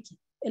 marafiki,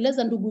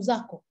 eleza ndugu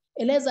zako,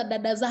 eleza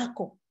dada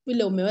zako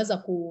vile umeweza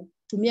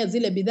kutumia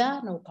zile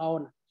bidhaa na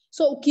ukaona.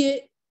 So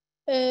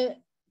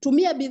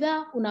tumia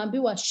bidhaa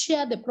unaambiwa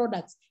share the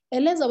products.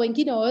 Eleza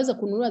wengine waweze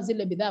kununua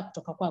zile bidhaa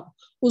kutoka kwako.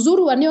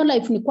 Uzuri wa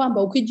Neolife ni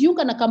kwamba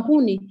ukijiunga na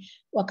kampuni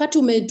wakati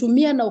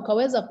umetumia na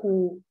ukaweza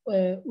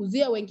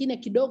kuuzia wengine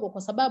kidogo,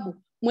 kwa sababu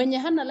mwenye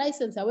hana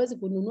license hawezi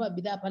kununua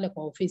bidhaa pale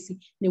kwa ofisi.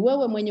 Ni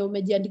wewe mwenye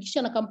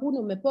umejiandikisha na kampuni,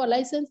 umepewa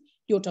license,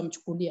 ndio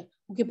utamchukulia.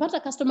 Ukipata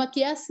customer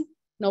kiasi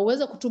na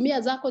uweze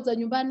kutumia zako za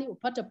nyumbani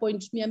upate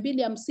point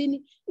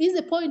 250,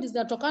 hizi points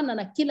zinatokana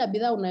na kila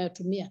bidhaa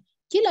unayotumia.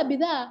 Kila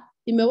bidhaa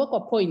imewekwa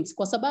points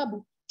kwa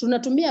sababu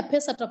tunatumia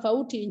pesa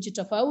tofauti nchi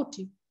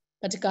tofauti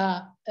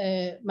katika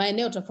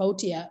maeneo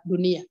tofauti ya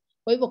dunia.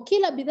 Kwa hivyo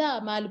kila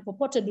bidhaa mahali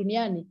popote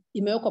duniani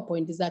imewekwa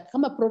pointi zake.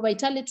 Kama Pro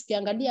Vitality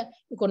tukiangalia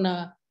iko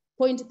na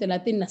point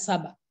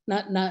 37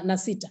 na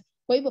 6.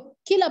 Kwa hivyo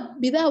kila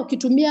bidhaa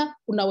ukitumia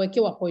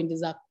unawekewa pointi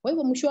zako. Kwa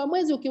hivyo mwisho wa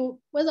mwezi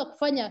ukiweza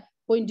kufanya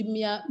point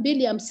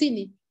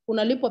 250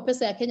 unalipwa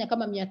pesa ya Kenya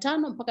kama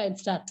 500 mpaka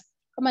 3000.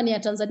 Kama ni ya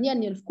Tanzania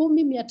ni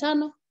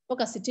 10,500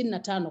 mpaka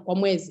 65 kwa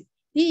mwezi.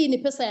 Hii ni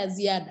pesa ya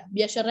ziada.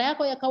 Biashara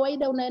yako ya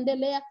kawaida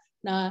unaendelea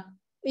na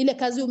ile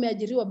kazi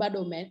umeajiriwa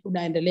bado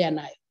unaendelea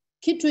nayo.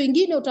 Kitu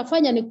kingine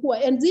utafanya ni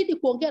kuwa enzidi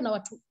kuongea na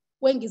watu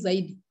wengi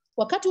zaidi.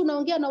 Wakati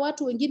unaongea na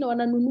watu wengine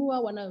wananunua,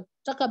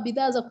 wanataka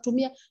bidhaa za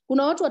kutumia,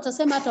 kuna watu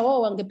watasema hata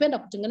wao wangependa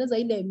kutengeneza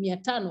ile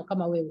 500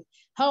 kama wewe.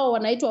 Hao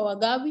wanaitwa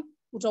wagavi,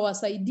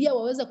 utawasaidia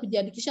waweze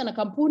kujiandikisha na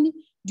kampuni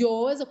ndio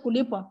waweze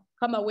kulipwa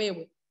kama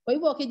wewe. Kwa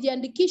hivyo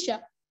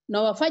wakijiandikisha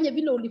na wafanye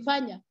vile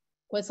ulifanya,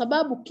 kwa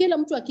sababu kila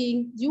mtu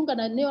akijiunga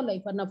na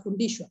Neolife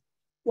anafundishwa,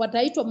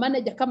 wataitwa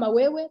manager kama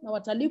wewe na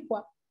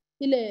watalipwa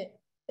ile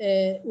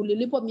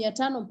ulilipwa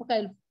 500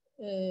 mpaka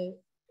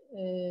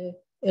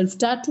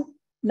 3000,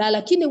 na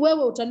lakini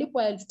wewe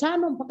utalipwa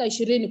 5000 mpaka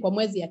 20 kwa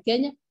mwezi ya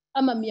Kenya,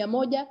 ama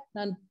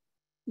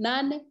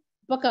 108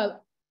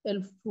 mpaka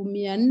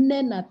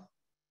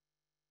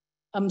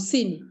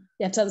 1450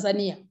 ya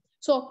Tanzania.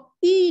 So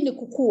hii ni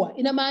kukua.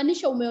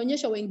 Inamaanisha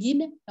umeonyesha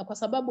wengine, na kwa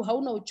sababu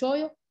hauna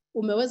uchoyo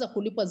umeweza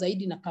kulipwa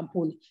zaidi na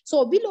kampuni.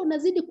 So vile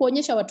unazidi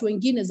kuonyesha watu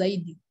wengine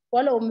zaidi,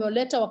 wale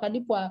umeleta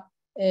wakalipwa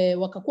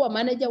wakakuwa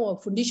manager,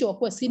 wafundishe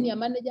wakuwa senior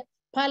manager,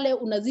 pale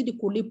unazidi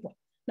kulipwa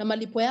na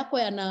malipo yako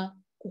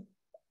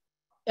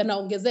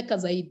yanaongezeka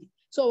zaidi.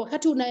 So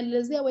wakati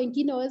unaelezea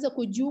wengine waweze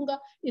kujiunga,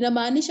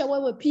 inamaanisha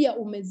wewe pia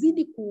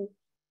umezidi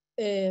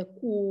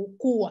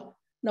kuwa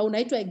na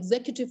unaitwa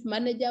executive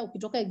manager.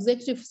 Ukitoka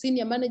executive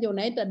senior manager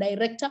unaenda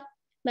director,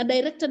 na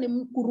director ni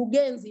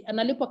mkurugenzi,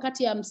 analipwa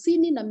kati ya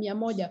 50 na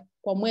 100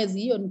 kwa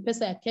mwezi. Hiyo ni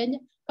pesa ya Kenya.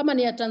 Kama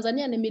ni ya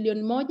Tanzania ni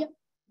 1,000,000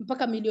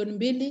 mpaka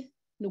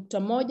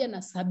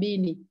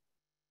 2,270,000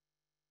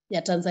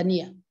 ya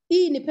Tanzania.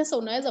 Hii ni pesa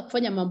unaweza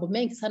kufanya mambo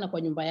mengi sana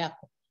kwa nyumba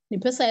yako. Ni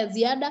pesa ya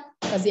ziada,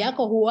 kazi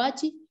yako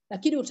huachi,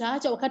 lakini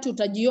utaacha wakati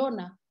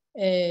utajiona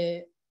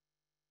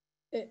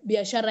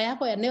biashara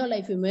yako ya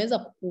Neolife imeweza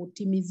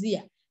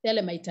kukutimizia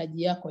yale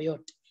mahitaji yako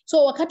yote.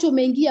 So wakati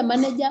umeingia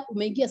manager,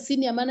 umeingia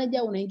senior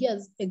manager,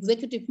 unaingia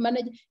executive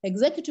manager.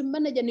 Executive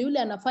manager ni yule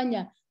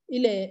anafanya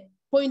ile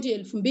point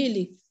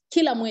 2,000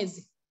 kila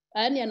mwezi.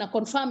 Yaani ana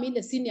confirm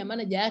ile senior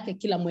manager yake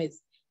kila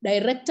mwezi.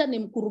 Director ni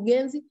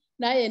mkurugenzi,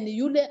 naye ni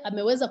yule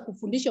ameweza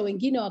kufundisha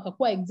wengine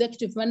wakakuwa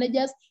executive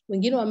managers,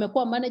 wengine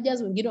wamekuwa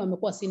managers, wengine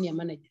wamekuwa senior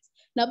managers.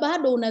 Na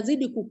bado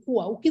unazidi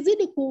kukua.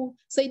 Ukizidi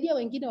kusaidia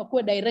wengine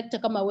wakuwe director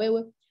kama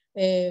wewe,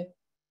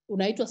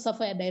 unaitwa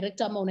Sapphire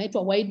director ama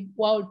unaitwa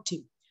World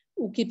Team.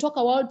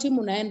 Ukitoka World Team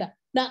unaenda,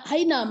 na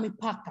haina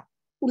mipaka.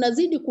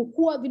 Unazidi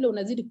kukua vile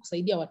unazidi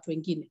kusaidia watu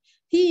wengine.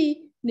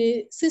 Hii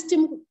ni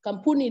system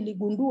kampuni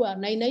iligundua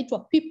na inaitwa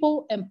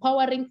people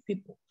empowering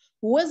people.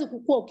 Huwezi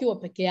kukua ukiwa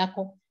peke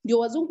yako. Ndio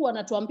wazungu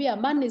wanatuambia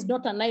man is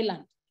not an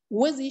island.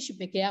 Huwezi ishi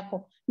peke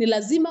yako. Ni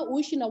lazima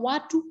uishi na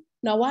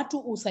watu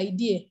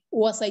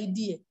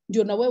uwasaidie.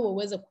 Ndio na wewe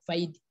uweze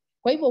kufaidi.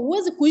 Kwa hivyo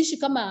huwezi kuishi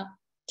kama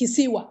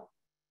kisiwa.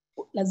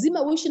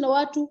 Lazima uishi na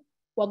watu,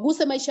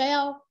 waguse maisha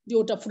yao, ndio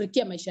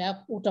utafurahikia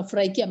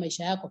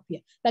maisha yako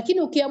pia.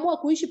 Lakini ukiamua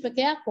kuishi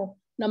peke yako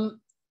na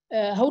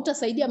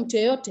hautasaidia mtu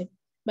yeyote,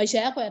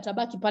 maisha yako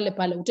yatabaki pale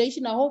pale.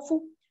 Utaishi na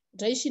hofu,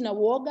 utaishi na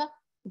uoga,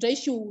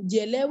 utaishi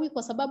ujielewi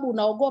kwa sababu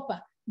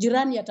unaogopa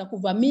jirani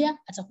atakuvamia,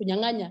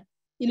 atakunyang'anya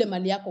ile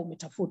mali yako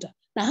umetafuta.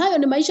 Na hayo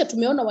ni maisha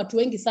tumeona watu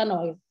wengi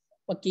sana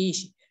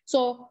wakiishi.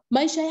 So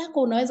maisha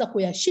yako unaweza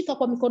kuyashika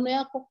kwa mikono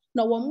yako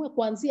na uamue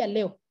kuanzia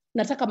leo,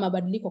 nataka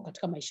mabadiliko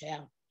katika maisha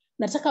yangu.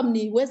 Nataka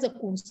niweze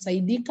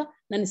kusaidika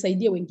na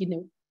nisaidie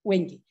wengine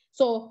wengi.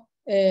 So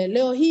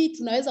leo hii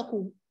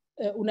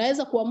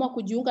unaweza kuamua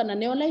kujiunga na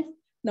Neolife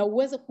na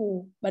uweze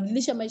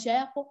kubadilisha maisha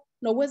yako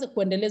na uweze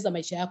kuendeleza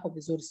maisha yako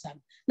vizuri sana.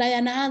 Na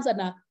yanaanza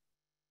na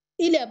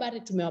ile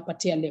habari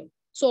tumewapatia leo.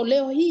 So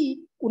leo hii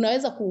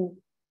unaweza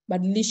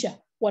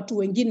kubadilisha watu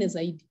wengine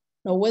zaidi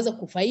na uweze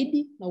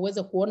kufaidi na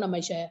uweze kuona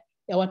maisha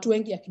ya watu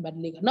wengi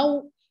yakibadilika.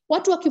 Na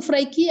watu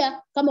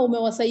wakifurahikia kama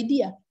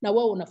umewasaidia na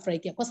wao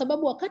unafurahikia, kwa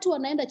sababu wakati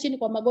wanaenda chini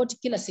kwa magoti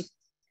kila siku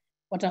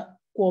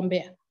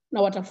watakuombea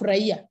na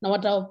watafurahia na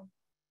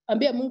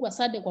wataambia Mungu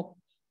asante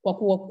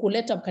kwa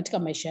kuleta katika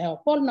maisha yao.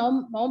 Paul,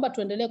 naomba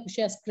tuendelee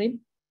kushare screen.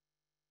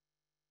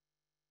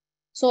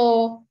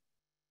 So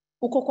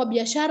uko kwa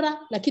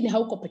biashara lakini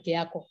hauko peke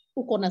yako.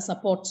 Uko na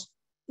support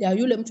ya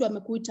yule mtu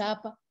amekuita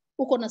hapa.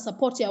 Uko na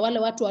support ya wale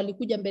watu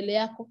walikuja mbele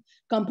yako.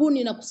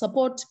 Kampuni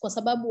inakusupport kwa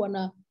sababu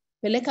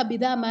wanapeleka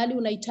bidhaa mahali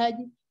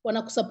unahitaji.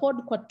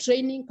 Wanakusupport kwa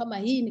training, kama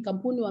hii ni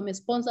kampuni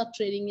wamesponsor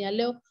training ya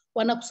leo.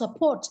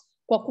 Wanakusupport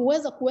kwa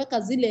kuweza kuweka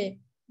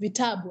zile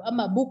vitabu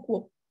ama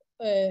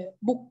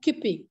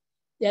bookkeeping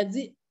ya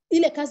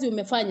ile kazi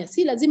umefanya.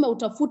 Si lazima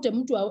utafute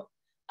mtu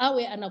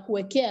awe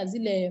anakuwekea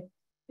zile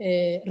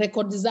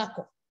rekodi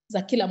zako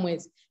za kila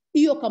mwezi.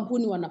 Hiyo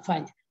kampuni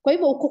wanafanya. Kwa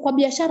hivyo uko kwa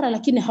biashara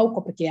lakini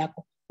hauko peke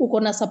yako. Uko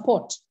na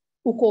support.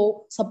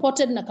 Uko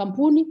supported na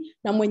kampuni,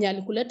 na mwenye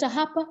alikuleta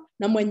hapa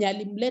na mwenye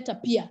alimleta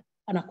pia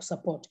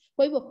anakusupport.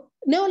 Kwa hivyo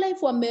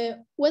Neolife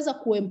wameweza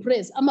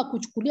kuembrace ama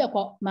kuchukulia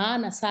kwa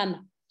maana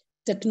sana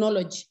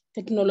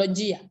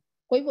teknolojia.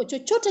 Kwa hivyo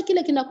chochote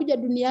kile kinakuja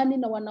duniani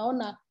na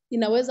wanaona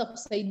inaweza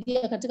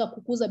kusaidia katika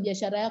kukuza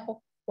biashara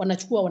yako,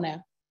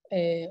 wanachukua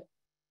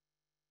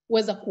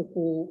weza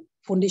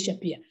kukufundisha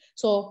pia.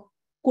 So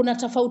kuna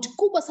tofauti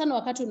kubwa sana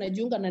wakati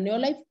unajiunga na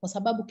Neolife, kwa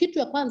sababu kitu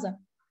ya kwanza,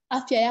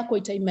 afya yako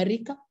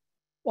itaimarika.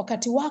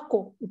 Wakati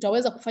wako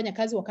utaweza kufanya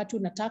kazi wakati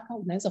unataka,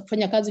 unaweza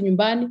kufanya kazi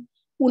nyumbani,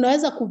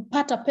 unaweza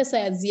kupata pesa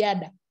ya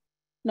ziada.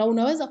 Na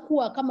unaweza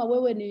kuwa kama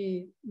wewe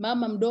ni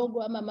mama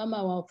mdogo ama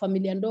mama wa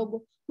familia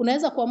ndogo,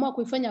 unaweza kuamua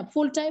kuifanya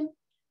full time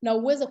na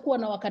uweze kuwa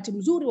na wakati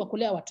mzuri wa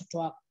kulea watoto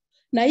wako.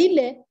 Na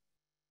ile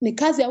ni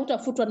kazi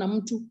hautafutwa na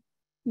mtu.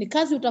 Ni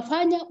kazi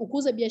utafanya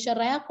ukuze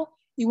biashara yako,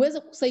 iweze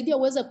kusaidia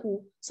uweze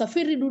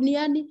kusafiri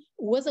duniani,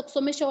 uweze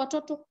kusomesha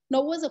watoto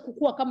na uweze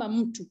kukua kama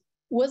mtu,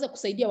 uweze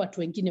kusaidia watu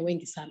wengine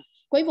wengi sana.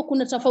 Kwa hivyo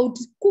kuna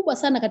tofauti kubwa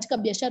sana katika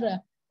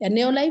biashara ya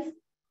Neolife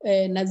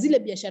na zile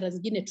biashara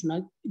zingine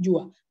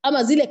tunajua,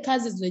 ama zile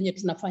kazi zenye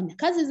tunafanya.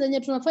 Kazi zenye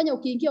tunafanya,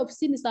 ukiingia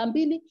ofisini saa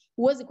 2,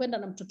 huwezi kwenda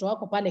na mtoto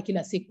wako pale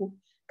kila siku.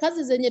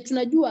 Kazi zenye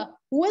tunajua,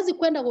 huwezi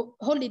kwenda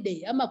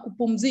holiday ama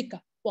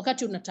kupumzika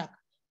wakati unataka.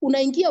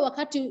 Unaingia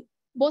wakati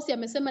bosi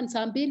amesema ni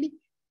saa 2,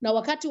 na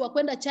wakati wa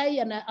kwenda chai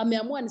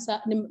ameamua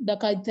ni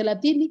dakika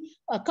 30,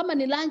 kama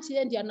ni lunch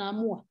yeye ndiye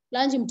anaamua.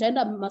 Lunch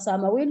mtaenda masaa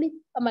mawili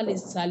ama ni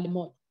saa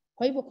moja.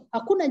 Kwa hivyo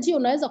hakuna njia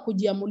unaweza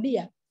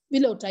kujiamulia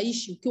vile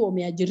utaishi ukiwa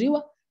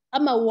umeajiriwa,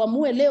 ama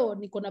uamue leo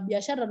niko na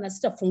biashara na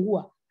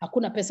sitafungua,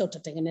 hakuna pesa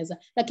utatengeneza.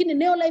 Lakini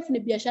Neolife ni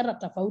biashara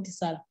tofauti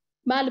sana.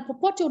 Mahali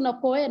popote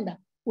unapoenda,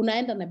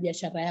 unaenda na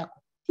biashara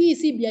yako. Hii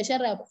si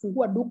biashara ya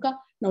kufungua duka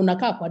na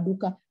unakaa kwa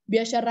duka.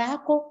 Biashara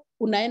yako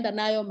unaenda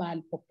nayo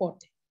mahali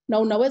popote na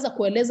unaweza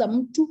kueleza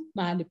mtu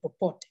mahali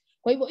popote.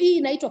 Kwa hivyo hii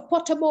inaitwa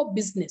portable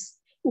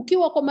business.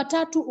 Ukiwa kwa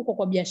matatu uko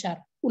kwa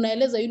biashara,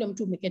 unaeleza yule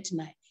mtu umeketi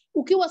naye.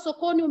 Ukiwa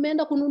sokoni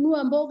umeenda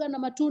kununua mboga na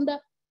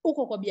matunda,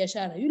 uko kwa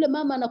biashara. Yule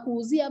mama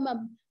anakuuzia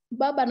ama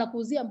baba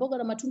anakuuzia mboga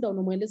na matunda,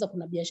 unamueleza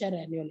kuna biashara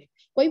ya Neolife.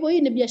 Kwa hivyo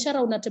hii ni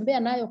biashara unatembea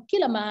nayo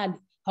kila mahali.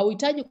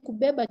 Hauhitaji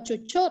kubeba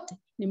chochote,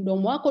 ni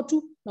mdomo wako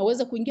tu na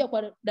uweze kuingia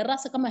kwa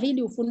darasa kama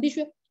hili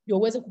ufundishwe ndio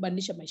uweze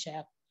kubadilisha maisha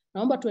yako.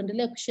 Naomba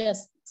tuendelee kushare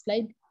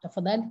slide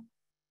tafadhali.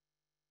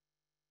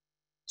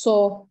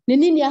 So, ni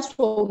nini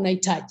hasa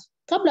unahitaji?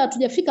 Kabla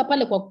hatujafika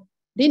pale kwa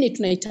nini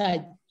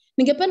tunahitaji,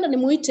 ningependa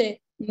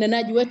nimuite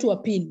mnenaji wetu wa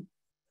pili.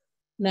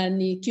 Na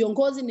ni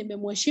kiongozi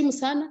nimemheshimu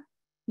sana,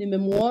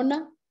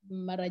 nimemuona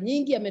mara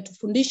nyingi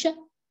ametufundisha,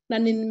 na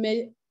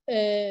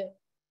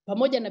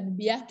pamoja na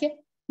bibi yake,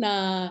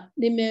 na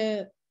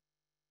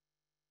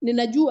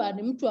ninajua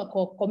ni mtu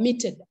ako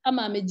committed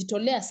ama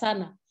amejitolea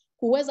sana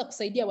kuweza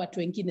kusaidia watu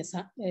wengine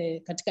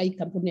katika hii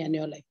kampuni ya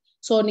Neolife.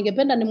 So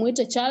ningependa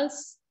nimuite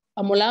Charles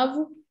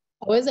Amulavu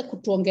aweze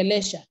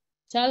kutuongelesha.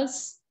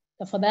 Charles,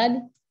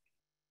 tafadhali.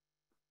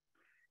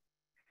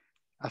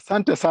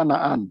 Asante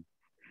sana Ann.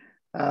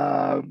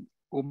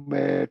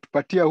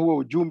 Umetupatia huo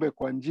ujumbe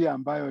kwa njia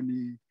ambayo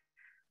ni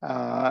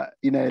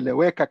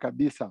inaeleweka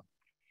kabisa.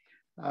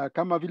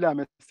 Kama vile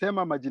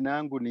amesema, majina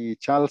yangu ni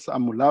Charles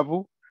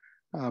Amulavu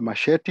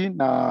Masheti,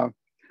 na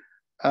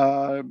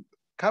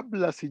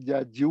kabla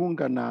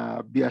sijajiunga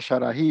na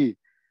biashara hii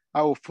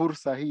au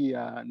fursa hii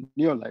ya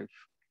Neolife,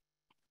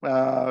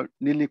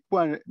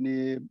 nilikuwa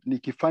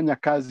nikifanya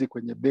kazi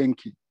kwenye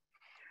benki,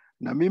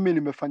 na mimi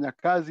nimefanya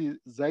kazi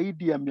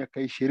zaidi ya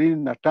miaka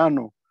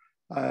 25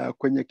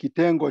 kwenye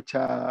kitengo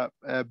cha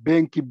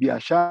benki,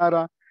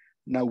 biashara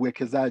na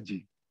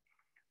uwekezaji,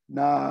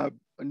 na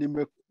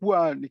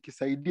nimekuwa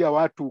nikisaidia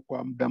watu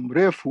kwa muda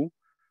mrefu,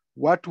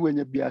 watu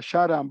wenye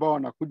biashara ambao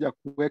wanakuja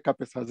kuweka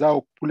pesa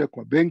zao kule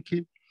kwa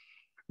benki.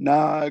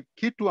 Na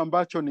kitu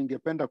ambacho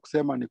ningependa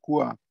kusema ni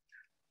kuwa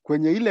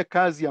kwenye ile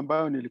kazi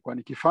ambayo nilikuwa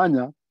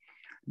nikifanya,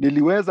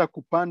 niliweza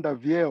kupanda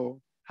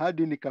vyeo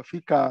hadi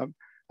nikafika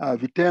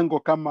vitengo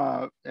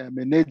kama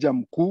meneja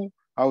mkuu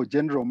au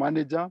general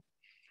manager,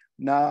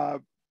 na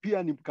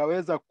pia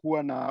nikaweza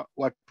kuwa na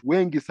watu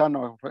wengi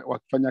sana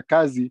wakifanya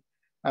kazi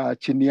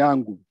chini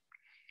yangu.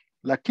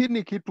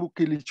 Lakini kitu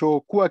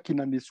kilichokuwa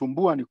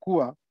kinanisumbua ni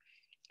kuwa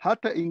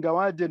hata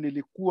ingawaje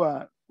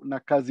nilikuwa na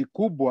kazi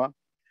kubwa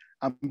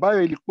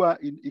ambayo ilikuwa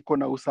iko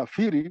na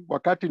usafiri,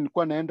 wakati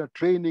nilikuwa naenda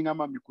training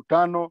ama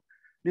mikutano,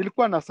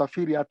 nilikuwa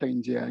nasafiri hata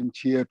nje ya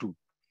nchi yetu.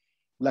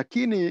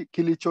 Lakini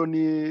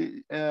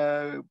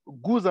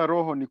kilichoniguza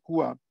roho ni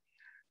kuwa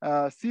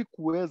si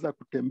kuweza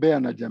kutembea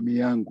na jamii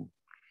yangu.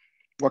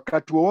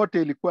 Wakati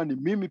wote ilikuwa ni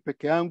mimi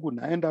peke yangu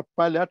naenda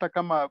pale, hata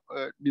kama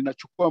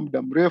ninachukua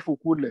muda mrefu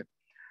kule,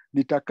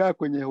 nitakaa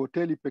kwenye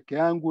hoteli peke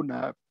yangu,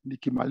 na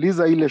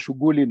nikimaliza ile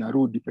shughuli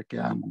narudi peke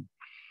yangu.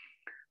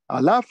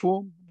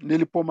 Alafu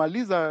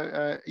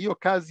nilipomaliza hiyo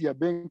kazi ya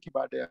benki,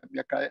 baada ya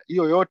miaka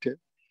hiyo yote,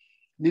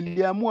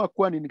 niliamua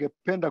kuwa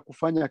ningependa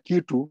kufanya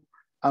kitu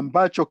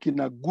ambacho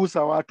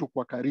kinagusa watu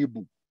kwa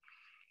karibu.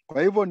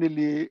 Kwa hivyo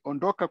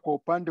niliondoka kwa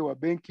upande wa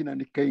benki na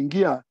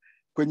nikaingia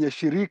kwenye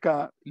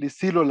shirika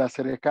lisilo la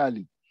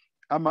serikali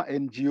ama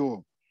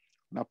NGO.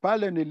 Na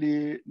pale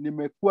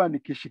nimekuwa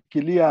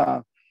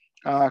nikishikilia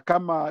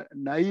kama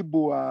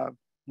naibu wa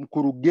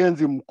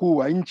mkurugenzi mkuu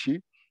wa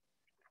nchi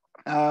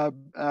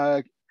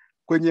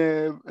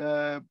kwenye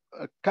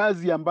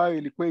kazi ambayo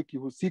ilikuwa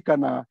ikihusika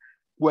na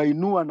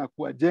kuwainua na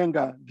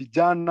kuwajenga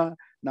vijana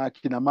na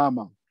akina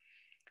mama.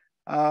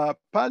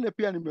 Pale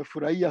pia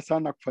nimefurahia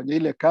sana kufanya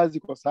ile kazi,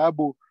 kwa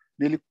sababu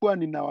nilikuwa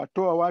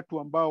ninawatoa watu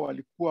ambao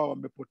walikuwa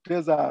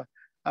wamepoteza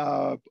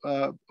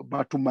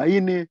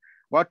matumaini,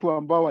 watu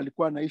ambao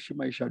walikuwa wanaishi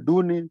maisha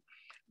duni,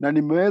 na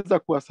nimeweza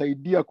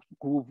kuwasaidia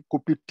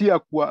kupitia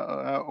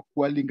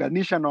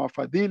kuwalinganisha na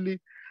wafadhili,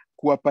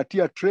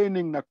 kuwapatia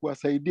training na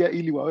kuwasaidia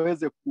ili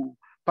waweze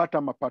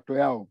kupata mapato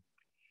yao.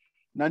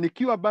 Na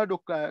nikiwa bado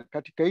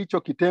katika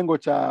hicho kitengo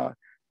cha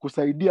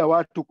kusaidia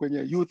watu kwenye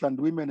youth and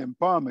women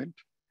empowerment,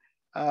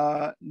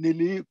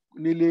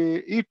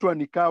 niliitwa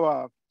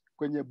nikawa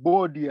kwenye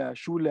board ya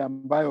shule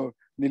ambayo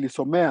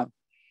nilisomea,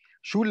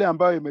 shule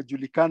ambayo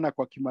imejulikana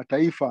kwa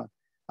kimataifa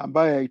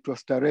ambayo yaitwa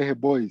Starehe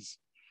Boys.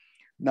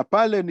 Na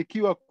pale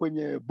nikiwa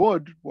kwenye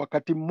board,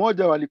 wakati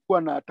mmoja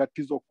walikuwa na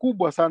tatizo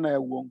kubwa sana ya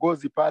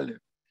uongozi pale,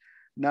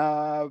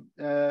 na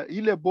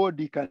ile board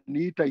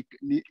ikaniita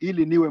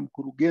ili niwe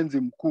mkurugenzi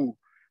mkuu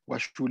wa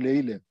shule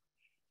ile.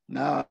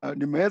 Na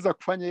nimeweza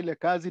kufanya ile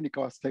kazi,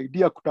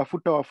 nikawasaidia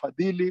kutafuta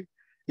wafadhili,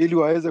 ili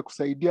waweze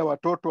kusaidia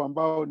watoto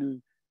ambao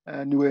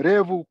ni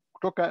werevu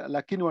kutoka,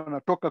 lakini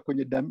wanatoka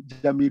kwenye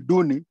jamii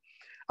duni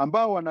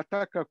ambao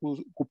wanataka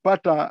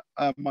kupata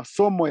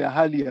masomo ya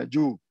hali ya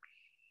juu.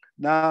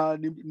 Na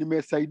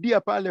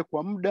nimesaidia pale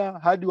kwa muda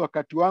hadi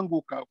wakati wangu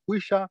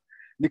ukakwisha,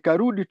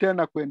 nikarudi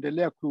tena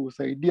kuendelea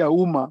kusaidia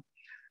umma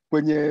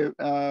kwenye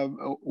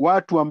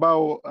watu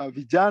ambao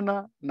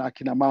vijana na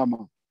akina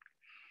mama.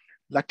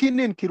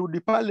 Lakini nikirudi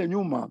pale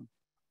nyuma,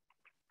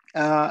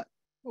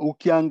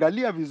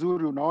 ukiangalia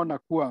vizuri unaona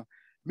kuwa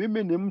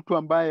mimi ni mtu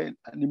ambaye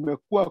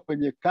nimekuwa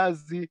kwenye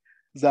kazi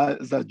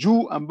za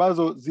juu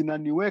ambazo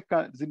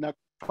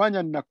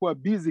zinafanya ninakuwa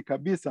busy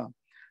kabisa.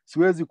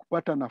 Siwezi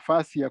kupata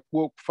nafasi ya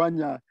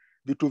kufanya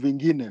vitu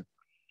vingine.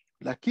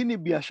 Lakini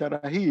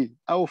biashara hii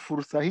au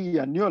fursa hii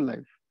ya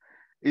Neolife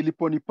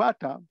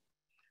iliponipata,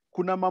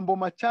 kuna mambo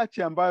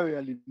machache ambayo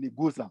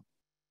yaliniguza.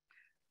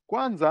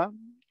 Kwanza,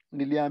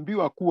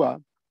 niliambiwa kuwa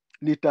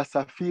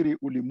nitasafiri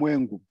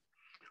ulimwengu,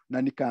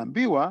 na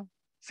nikaambiwa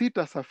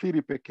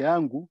sitasafiri peke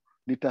yangu,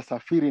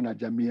 nitasafiri na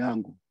jamii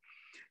yangu.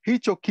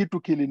 Hicho kitu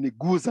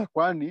kiliniguza,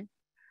 kwani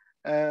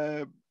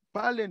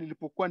pale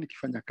nilipokuwa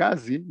nikifanya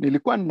kazi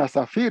nilikuwa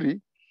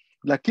ninasafiri,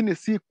 lakini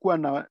sikuwa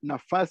na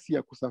nafasi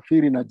ya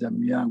kusafiri na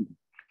jamii yangu.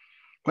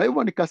 Kwa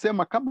hivyo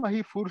nikasema kama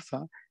hii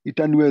fursa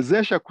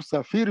itaniwezesha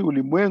kusafiri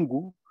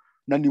ulimwengu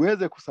na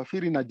niweze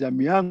kusafiri na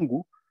jamii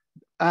yangu,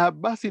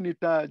 basi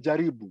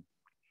nitajaribu.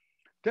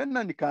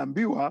 Tena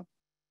nikaambiwa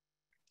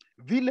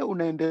vile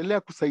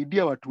unaendelea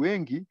kusaidia watu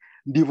wengi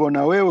ndivyo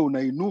na wewe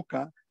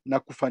unainuka na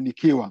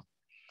kufanikiwa.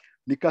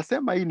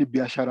 Nikasema hii ni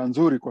biashara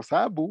nzuri, kwa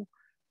sababu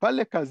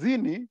pale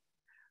kazini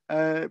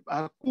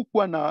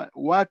hakukuwa na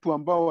watu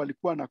ambao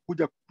walikuwa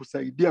nakuja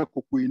kukusaidia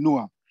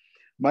kukuinua.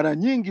 Mara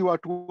nyingi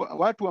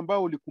watu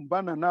ambao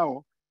ulikumbana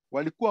nao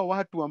walikuwa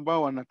watu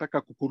ambao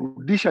wanataka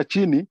kukurudisha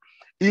chini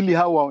ili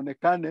hao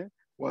waonekane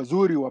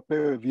wazuri,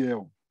 wapewe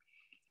vyeo.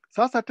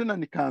 Sasa tena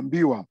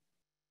nikaambiwa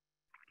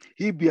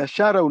hii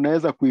biashara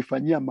unaweza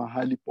kuifanyia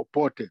mahali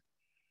popote.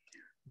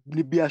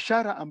 Ni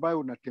biashara ambayo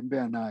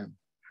unatembea nayo.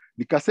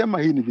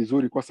 Nikasema hii ni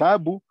vizuri, kwa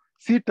sababu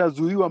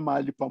sitazuiwa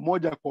mahali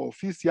pamoja kwa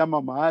ofisi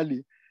ama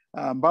mahali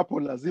ambapo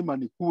lazima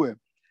nikue.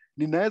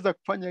 Ninaweza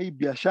kufanya hii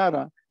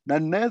biashara na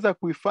ninaweza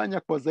kuifanya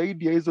kwa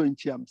zaidi ya hizo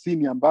nchi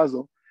 50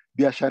 ambazo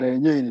biashara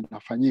yenyewe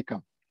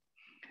inafanyika.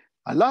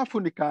 Alafu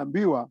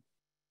nikaambiwa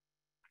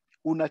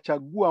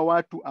unachagua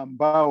watu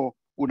ambao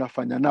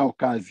unafanya nao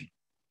kazi.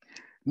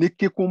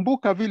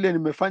 Nikikumbuka vile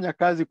nimefanya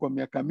kazi kwa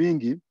miaka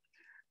mingi,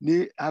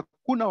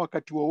 hakuna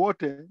wakati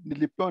wowote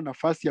nilipewa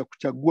nafasi ya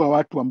kuchagua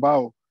watu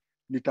ambao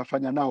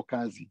nitafanya nao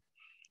kazi.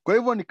 Kwa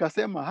hivyo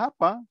nikasema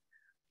hapa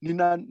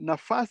nina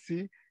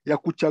nafasi ya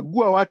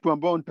kuchagua watu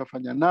ambao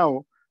nitafanya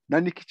nao, na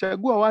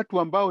nikichagua watu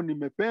ambao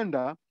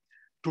nimependa,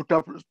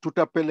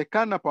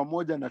 tutapelekana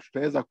pamoja na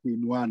tutaweza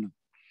kuinuana.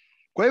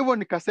 Kwa hivyo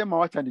nikasema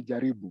wacha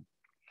nijaribu.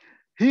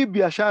 Hii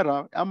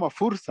biashara ama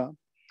fursa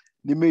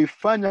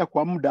nimeifanya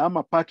kwa muda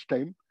ama part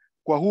time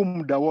kwa huu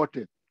muda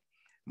wote.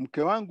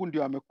 Mke wangu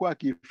ndio amekuwa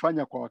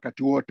akifanya kwa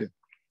wakati wote.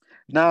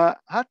 Na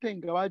hata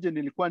ingawaje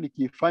nilikuwa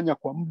nikiifanya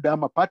kwa muda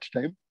ama part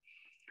time,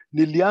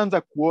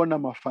 nilianza kuona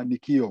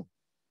mafanikio.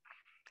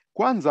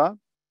 Kwanza,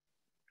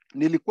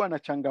 nilikuwa na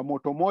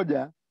changamoto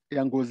moja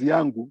ya ngozi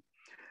yangu.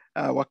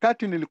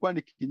 Wakati nilikuwa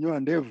nikinyoa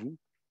ndevu,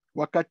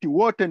 wakati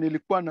wote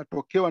nilikuwa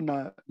natokewa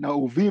na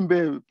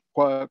uvimbe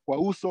kwa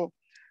uso,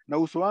 na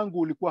uso wangu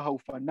ulikuwa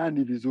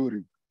haufanani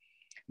vizuri.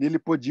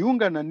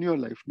 Nilipojiunga na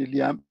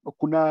Neolife,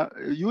 kuna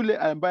yule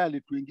ambaye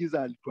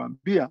alituingiza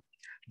alituambia,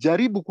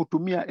 jaribu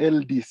kutumia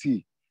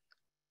LDC.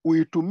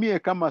 Uitumie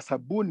kama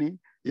sabuni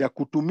ya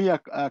kutumia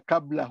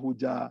kabla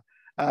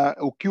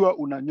ukiwa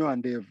unanyoa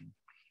ndevu.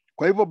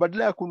 Kwa hivyo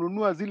badala ya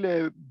kununua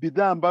zile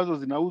bidhaa ambazo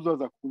zinauzwa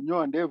za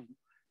kunyoa ndevu,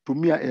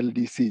 tumia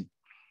LDC.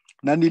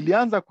 Na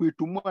nilianza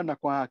kuitumia, na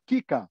kwa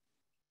hakika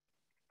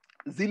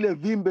zile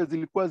vimbe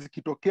zilikuwa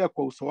zikitokea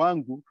kwa uso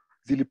wangu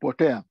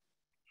zilipotea.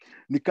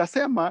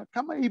 Nikasema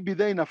kama hii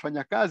bidhaa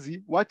inafanya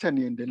kazi, wacha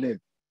niendelee.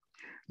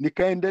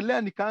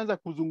 Nikaendelea, nikaanza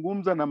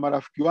kuzungumza na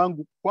marafiki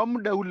wangu kwa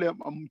muda ule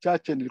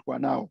mchache nilikuwa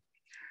nao,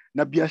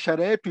 na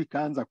biashara yetu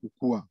ikaanza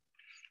kukua.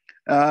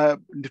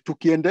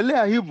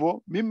 Tukiendelea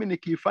hivyo, mimi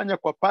nikiifanya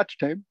kwa part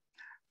time,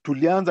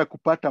 tulianza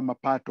kupata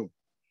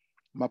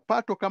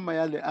mapato kama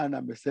yale Ana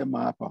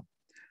amesema hapa,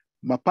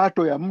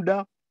 mapato ya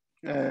muda.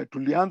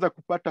 Tulianza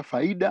kupata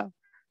faida,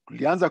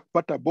 tulianza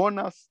kupata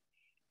bonus,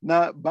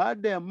 na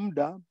baada ya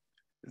muda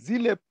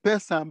zile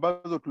pesa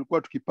ambazo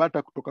tulikuwa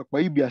tukipata kutoka kwa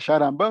hii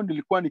biashara ambayo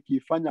nilikuwa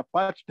nikiifanya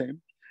part time,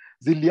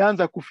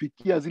 zilianza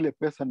kufikia zile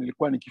pesa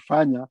nilikuwa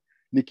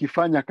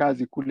nikifanya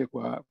kazi kule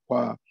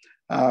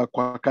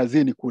kwa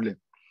kazini kule.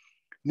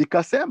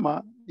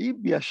 Nikasema hii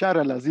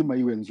biashara lazima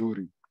iwe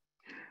nzuri.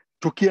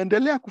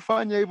 Tukiendelea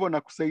kufanya hivyo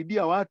na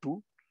kusaidia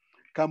watu,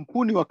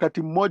 kampuni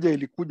wakati mmoja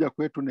ilikuja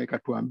kwetu na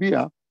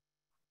ikatuambia,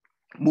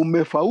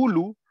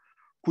 mumefaulu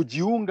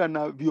kujiunga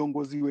na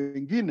viongozi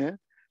wengine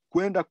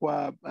kwenda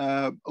kwa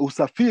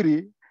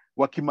usafiri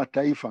wa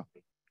kimataifa.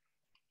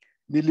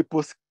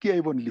 Niliposikia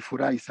hivyo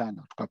nilifurahi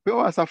sana.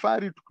 Tukapewa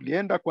safari,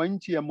 tulienda kwa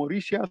nchi ya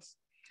Mauritius,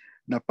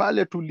 na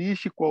pale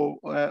tuliishi kwa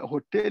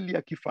hoteli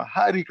ya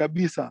kifahari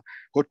kabisa,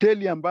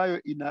 hoteli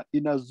ambayo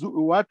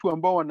watu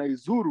ambao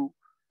wanaizuru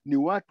ni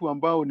watu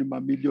ambao ni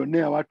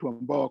mamilionea, watu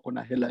ambao wako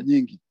na hela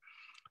nyingi.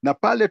 Na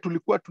pale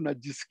tulikuwa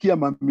tunajisikia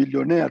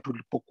mamilionea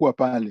tulipokuwa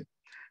pale.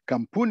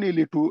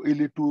 Kampuni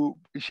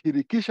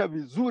ilitushirikisha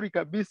vizuri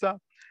kabisa,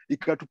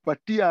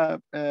 ikatupatia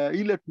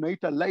ile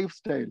tunaita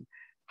lifestyle,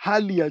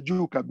 hali ya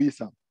juu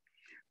kabisa.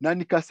 Na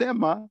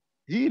nikasema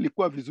hii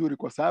ilikuwa vizuri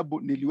kwa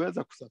sababu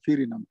niliweza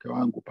kusafiri na mke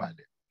wangu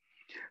pale.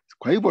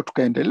 Kwa hivyo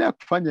tukaendelea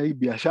kufanya hii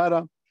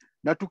biashara,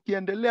 na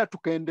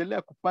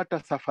tukaendelea kupata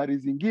safari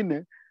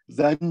zingine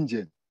za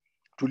nje.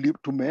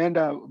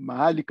 Tumeenda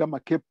mahali kama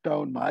Cape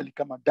Town, mahali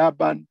kama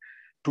Durban,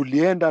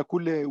 tulienda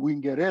kule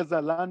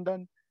Uingereza,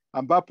 London,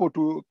 ambapo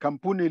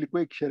kampuni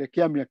ilikuwa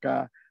ikisherehekea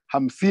miaka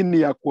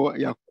 50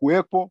 ya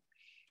kuwepo.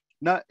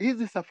 Na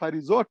hizi safari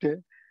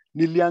zote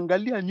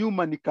niliangalia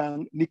nyuma,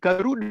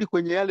 nikarudi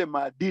kwenye yale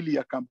maadili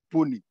ya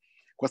kampuni,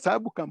 kwa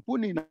sababu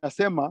kampuni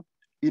inasema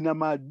ina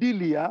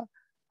maadili ya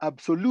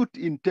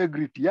absolute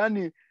integrity,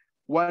 yani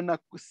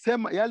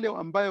wanasema yale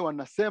ambayo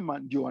wanasema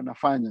ndio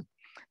wanafanya,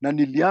 na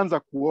nilianza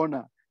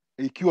kuona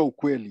ikiwa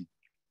ukweli.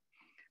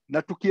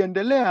 Na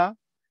tukiendelea,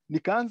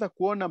 nikaanza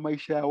kuona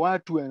maisha ya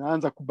watu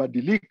yanaanza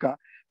kubadilika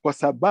kwa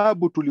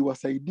sababu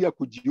tuliwasaidia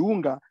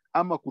kujiunga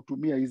ama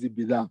kutumia hizi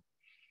bidhaa.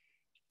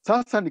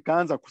 Sasa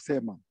nikaanza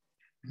kusema,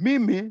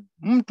 mimi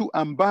mtu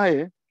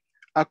ambaye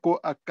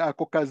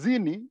ako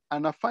kazini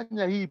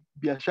anafanya hii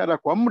biashara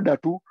kwa muda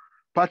tu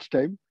part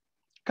time,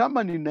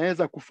 kama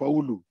ninaweza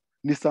kufaulu,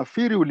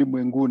 nisafiri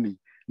ulimwenguni,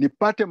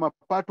 nipate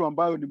mapato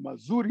ambayo ni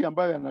mazuri,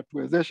 ambayo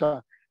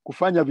yanatuwezesha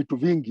kufanya vitu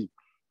vingi.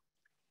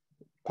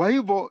 Kwa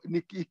hivyo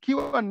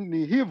ikiwa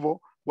ni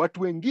hivyo,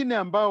 watu wengine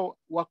ambao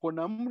wako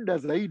na muda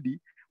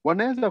zaidi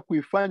wanaweza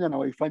kuifanya na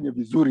waifanye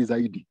vizuri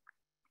zaidi.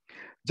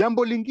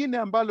 Jambo lingine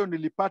ambalo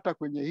nilipata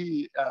kwenye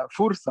hii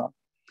fursa,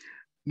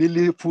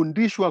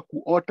 nilifundishwa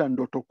kuota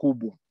ndoto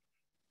kubwa.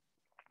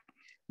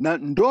 Na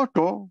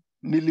ndoto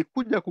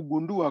nilikuja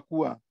kugundua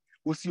kuwa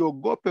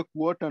usiogope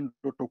kuota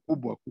ndoto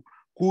kubwa,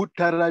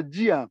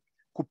 kutarajia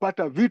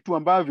kupata vitu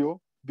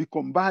ambavyo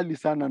viko mbali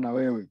sana na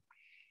wewe.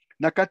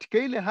 Na katika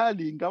ile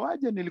hali,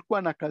 ingawaje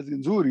nilikuwa na kazi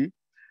nzuri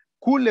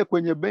kule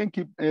kwenye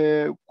benki,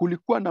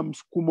 kulikuwa na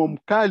msukumo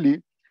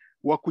mkali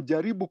wa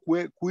kujaribu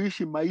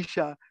kuishi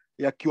maisha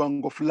ya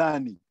kiwango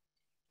fulani.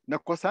 Na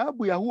kwa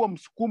sababu ya huo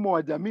msukumo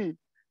wa jamii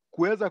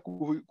kuweza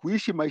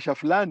kuishi maisha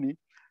fulani,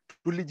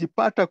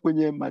 tulijipata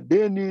kwenye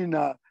madeni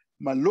na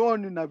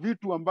maloni na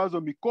vitu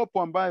ambazo,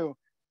 mikopo ambayo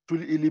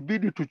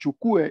ilibidi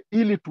tuchukue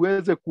ili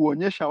tuweze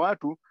kuonyesha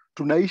watu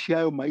tunaishi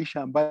hayo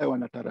maisha ambayo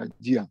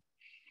wanatarajia.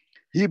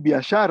 Hii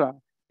biashara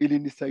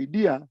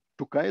ilinisaidia,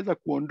 tukaweza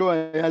kuondoa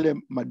yale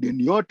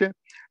madeni yote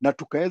na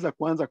tukaweza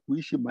kuanza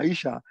kuishi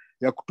maisha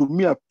ya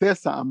kutumia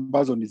pesa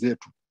ambazo ni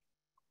zetu.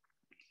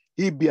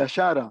 Hii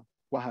biashara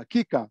kwa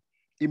hakika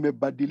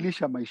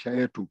imebadilisha maisha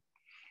yetu.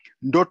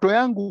 Ndoto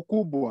yangu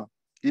kubwa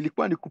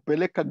ilikuwa ni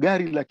kupeleka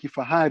gari la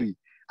kifahari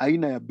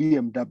aina ya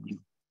BMW.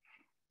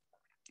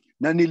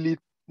 Na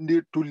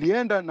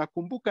tulienda,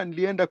 nakumbuka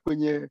nilienda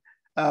kwenye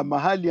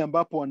mahali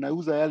ambapo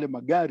wanauza yale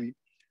magari,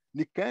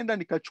 nikaenda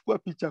nikachukua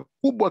picha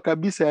kubwa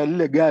kabisa ya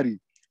lile gari,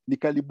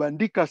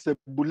 nikalibandika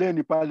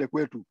sebuleni pale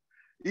kwetu,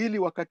 ili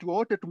wakati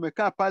wote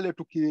tumekaa pale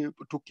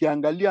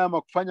tukiangalia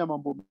ama kufanya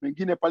mambo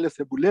mengine pale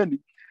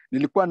sebuleni,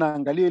 nilikuwa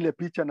naangalia ile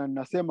picha na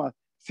ninasema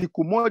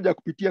siku moja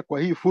kupitia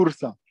kwa hii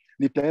fursa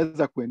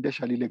nitaweza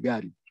kuendesha lile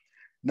gari.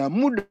 Na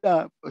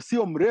muda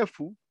sio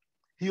mrefu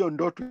hiyo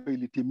ndoto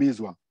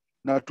ilitimizwa,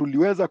 na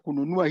tuliweza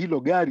kununua hilo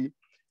gari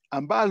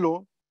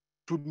ambalo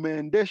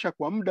tumeendesha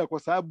kwa muda, kwa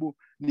sababu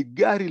ni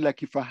gari la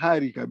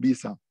kifahari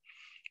kabisa.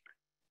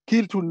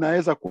 Kitu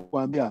naweza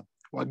kuambia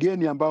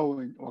wageni ambao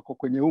wako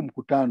kwenye huu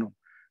mkutano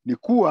ni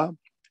kuwa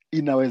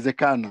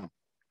inawezekana.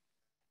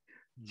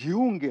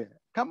 Jiunge.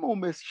 Kama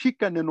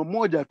umeshika neno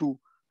moja tu,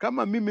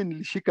 kama mimi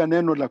nilishika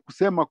neno la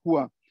kusema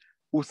kuwa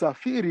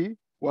usafiri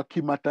wa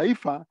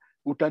kimataifa,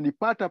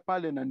 utanipata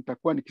pale na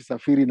nitakuwa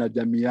nikisafiri na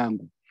jamii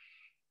yangu.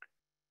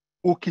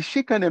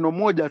 Ukishika neno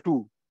moja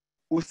tu,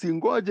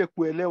 usingoje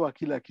kuelewa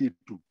kila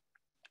kitu.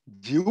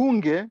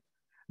 Jiunge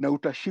na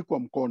utashikwa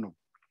mkono.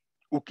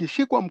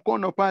 Ukishikwa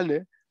mkono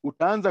pale,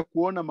 utaanza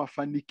kuona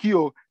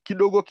mafanikio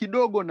kidogo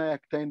kidogo na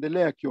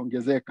yataendelea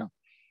yakiongezeka.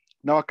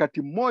 Na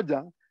wakati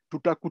mmoja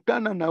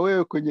tutakutana na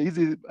wewe kwenye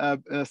hizi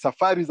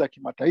safari za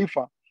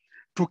kimataifa,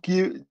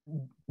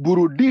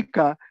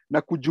 tukiburudika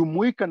na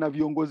kujumuika na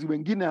viongozi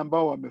wengine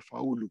ambao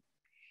wamefaulu.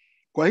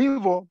 Kwa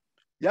hivyo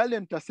yale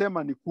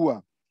nitasema ni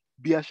kuwa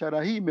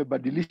biashara hii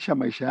imebadilisha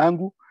maisha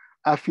yangu.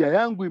 Afya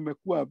yangu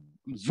imekuwa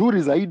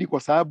nzuri zaidi kwa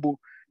sababu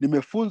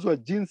nimefunzwa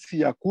jinsi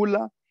ya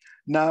kula,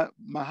 na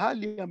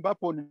mahali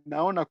ambapo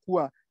ninaona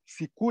kuwa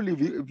sikuli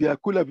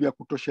vyakula vya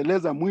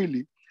kutosheleza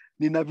mwili,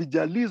 nina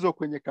vijalizo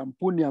kwenye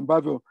kampuni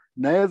ambavyo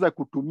naweza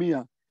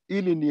kutumia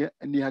ili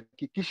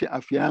nihakikishe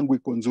afya yangu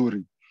iko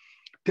nzuri.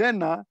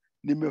 Tena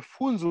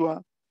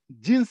nimefunzwa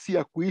jinsi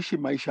ya kuishi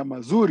maisha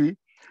mazuri,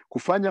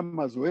 kufanya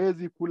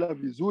mazoezi, kula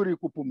vizuri,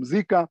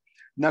 kupumzika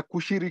na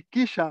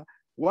kushirikisha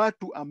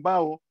watu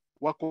ambao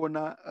wako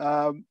na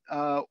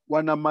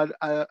wana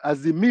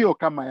azimio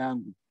kama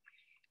yangu.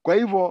 Kwa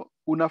hivyo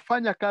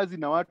unafanya kazi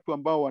na watu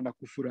ambao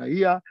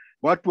wanakufurahia,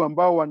 watu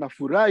ambao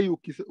wanafurahi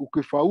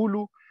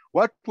ukifaulu,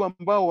 watu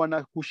ambao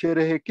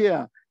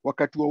wanakusherehekea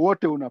wakati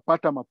wowote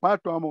unapata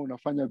mapato ama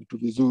unafanya vitu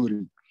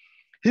vizuri.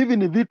 Hivi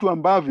ni vitu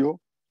ambavyo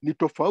ni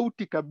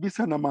tofauti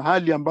kabisa na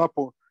mahali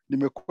ambapo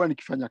nimekuwa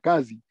nikifanya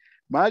kazi.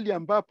 Mahali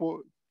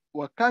ambapo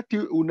wakati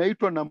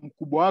unaitwa na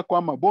mkubwa wako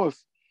ama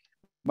boss,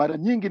 mara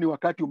nyingi ni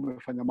wakati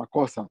umefanya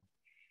makosa.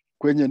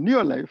 Kwenye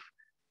Neolife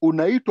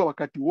unaitwa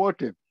wakati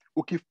wote.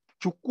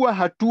 Ukichukua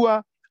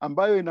hatua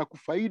ambayo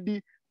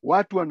inakufaidi,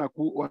 watu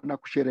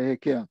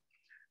wanakusherehekea.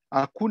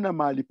 Hakuna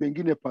mahali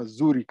pengine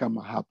pazuri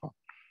kama hapa.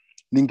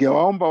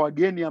 Ningewaomba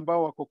wageni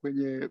ambao wako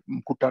kwenye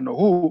mkutano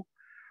huu,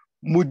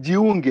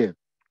 mujiunge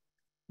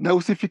na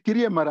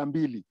usifikirie mara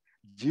mbili.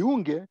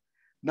 Jiunge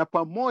na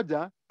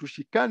pamoja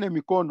tushikane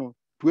mikono,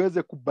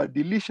 tuweze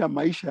kubadilisha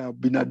maisha ya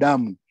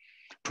binadamu.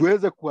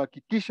 Tuweze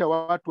kuhakikisha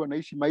watu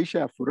wanaishi maisha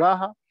ya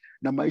furaha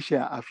na maisha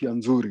ya afya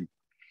nzuri.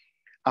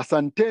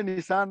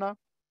 Asanteni sana.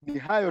 Ni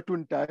hayo tu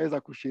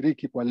nitaweza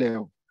kushiriki kwa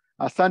leo.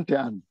 Asante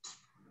Ann.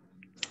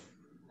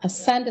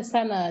 Asante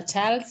sana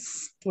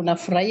Charles.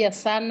 Tunafurahia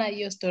sana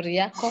hiyo story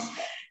yako.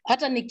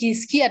 Hata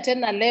nikisikia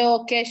tena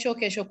leo,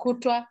 kesho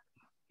kutwa,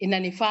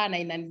 inanifaa na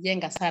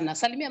inanijenga sana.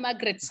 Salimia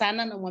Margaret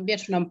sana na mwambie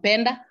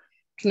tunampenda.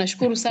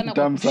 Tunashukuru sana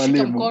kwa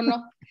kushika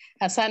mkono.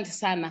 Asante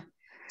sana.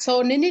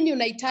 So ni nini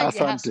unahitaji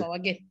haswa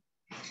wageni?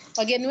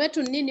 Wageni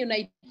wetu, nini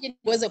unahitaji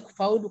uweze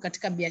kufaulu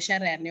katika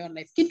biashara ya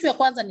Neolife? Kitu ya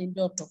kwanza ni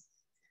ndoto.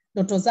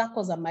 Ndoto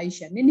zako za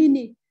maisha. Ni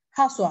nini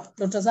haswa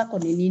ndoto zako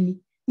ni nini?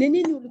 Ni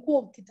nini ulikuwa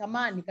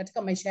ukitamani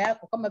katika maisha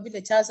yako? Kama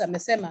vile Charles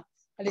amesema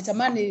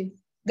alitamani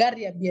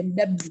gari ya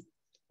BMW,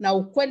 na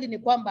ukweli ni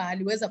kwamba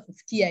aliweza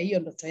kufikia hiyo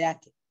ndoto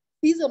yake.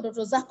 Hizo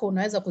ndoto zako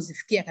unaweza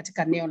kuzifikia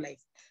katika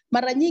Neolife.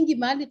 Mara nyingi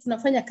mahali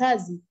tunafanya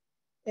kazi,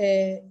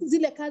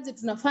 zile kazi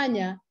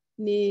tunafanya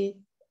ni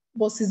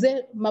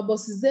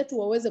mabosi zetu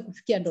waweze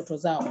kufikia ndoto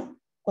zao,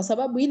 kwa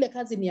sababu ile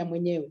kazi ni ya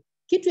mwenyewe.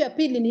 Kitu ya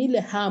pili ni ile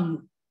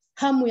hamu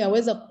ya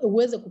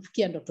uweze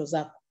kufikia ndoto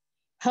zako.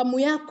 Hamu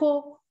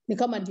yako ni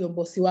kama ndio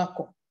bosi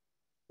wako.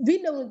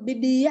 Vile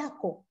bidii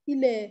yako,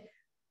 ile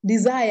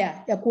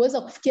desire ya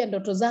kuweza kufikia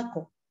ndoto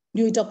zako,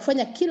 ndio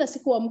itakufanya kila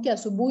siku uamke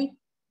asubuhi,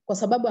 kwa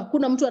sababu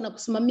hakuna mtu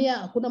anakusimamia,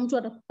 hakuna mtu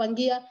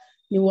atakupangia.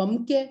 Ni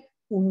uamke,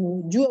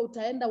 ujue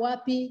utaenda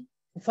wapi,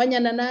 ufanya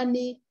na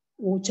nani,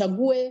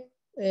 uchague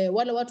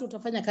wale watu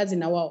utafanya kazi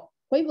na wao.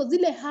 Kwa hivyo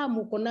zile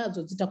hamu uko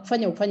nazo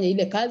zitakufanya ufanye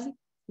ile kazi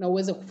na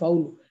uweze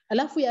kufaulu.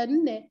 Alafu ya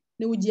 4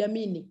 ni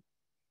ujiamini.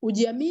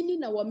 Ujiamini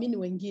na uamini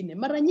wengine.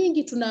 Mara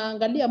nyingi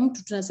tunaangalia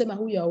mtu tunasema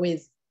huyu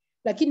hawezi.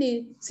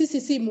 Lakini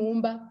sisi si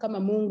muumba kama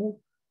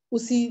Mungu.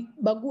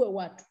 Usibague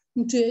watu.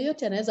 Mtu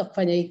yeyote anaweza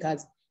kufanya hii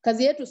kazi.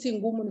 Kazi yetu si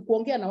ngumu, ni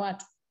kuongea na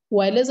watu.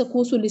 Waeleze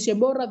kuhusu lishe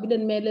bora vile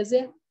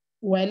nimeelezea,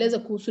 waeleze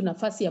kuhusu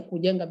nafasi ya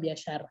kujenga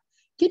biashara.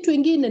 Kitu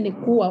kingine ni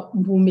kuwa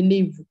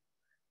mvumilivu.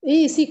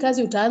 Hii si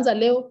kazi utaanza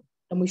leo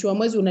na mwisho wa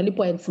mwezi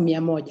unalipwa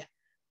 1,100.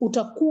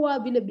 Utakuwa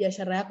vile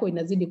biashara yako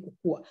inazidi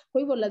kukua.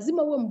 Kwa hivyo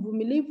lazima uwe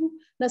mvumilivu,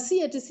 na si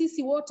eti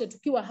sisi wote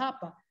tukiwa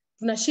hapa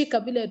tunashika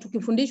vile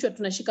tukifundishwa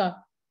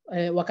tunashika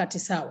wakati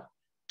sawa.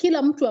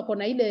 Kila mtu ako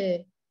na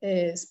ile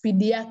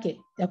speed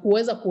yake ya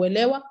kuweza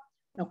kuelewa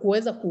na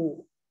kuweza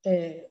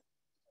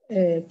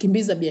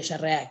kimbiza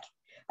biashara yake.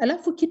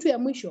 Alafu kitu ya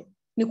mwisho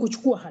ni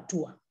kuchukua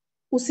hatua.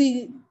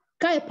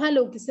 Usikae pale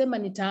ukisema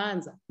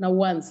nitaanza na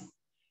uanze.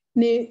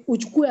 Ni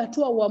uchukue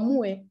hatua,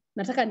 uamue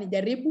nataka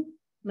nijaribu,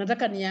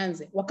 nataka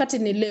nianze. Wakati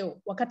ni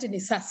leo, wakati ni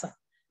sasa.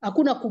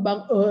 Hakuna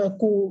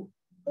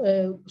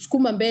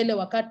sukuma mbele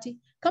wakati.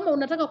 Kama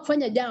unataka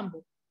kufanya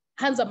jambo,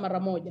 anza mara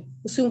moja.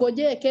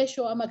 Usingojee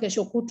kesho ama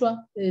kesho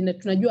kutwa,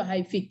 tunajua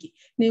haifiki.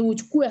 Ni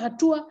uchukue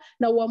hatua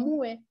na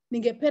uamue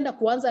ningependa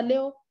kuanza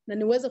leo na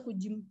niweze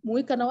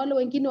kujumuika na wale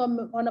wengine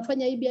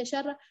wanafanya hii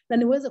biashara na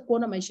niweze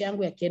kuona maisha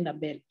yangu yakienda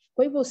mbele.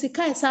 Kwa hivyo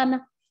usikae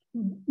sana.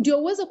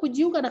 Ndio uweze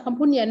kujiunga na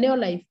kampuni ya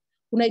Neolife,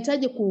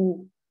 unahitaji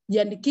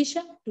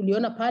kujiandikisha,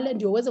 tuliona pale,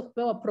 ndio uweze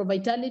kupewa Pro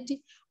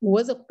Vitality,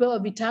 uweze kupewa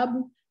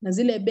vitabu na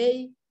zile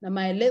bei na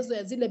maelezo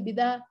ya zile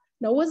bidhaa,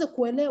 na uweze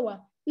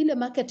kuelewa ile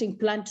marketing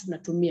plan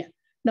tunatumia.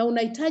 Na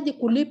unahitaji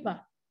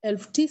kulipa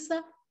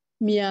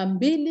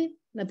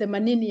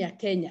 9,280 ya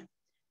Kenya.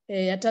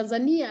 Ya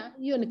Tanzania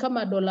hiyo ni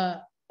kama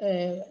dola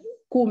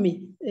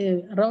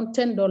 10, around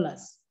 $10.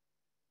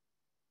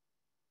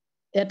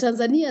 Ya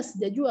Tanzania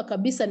sijajua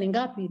kabisa ni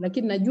ngapi,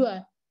 lakini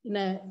najua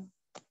ina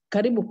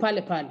karibu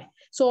pale.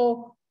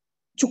 So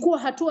chukua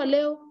hatua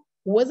leo,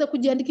 uweze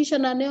kujiandikisha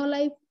na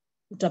Neolife,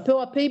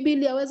 utapewa pay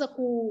bill yaweza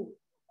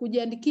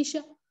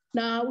kujiandikisha,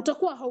 na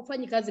utakuwa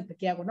haufanyi kazi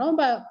peke yako.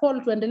 Naomba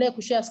Paul tuendelee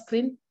kushare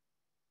screen.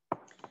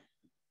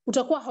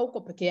 Utakuwa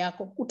hauko peke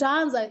yako.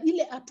 Utaanza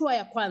ile hatua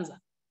ya kwanza.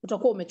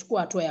 Utakuwa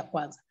umechukua hatua ya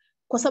kwanza.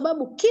 Kwa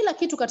sababu kila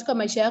kitu katika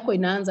maisha yako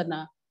inaanza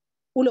na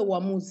ule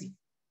uamuzi.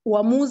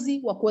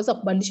 Uamuzi wa kuweza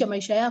kubadilisha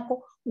maisha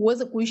yako,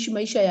 uweze kuishi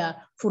maisha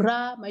ya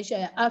furaha, maisha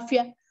ya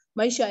afya,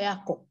 maisha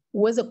yako,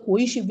 uweze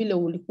kuishi vile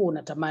ulikuwa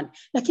unatamani.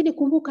 Lakini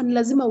kumbuka ni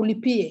lazima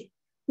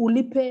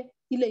ulipe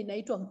ile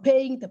inaitwa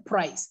paying the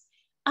price.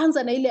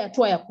 Anza na ile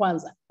hatua ya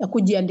kwanza ya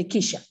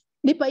kujiandikisha.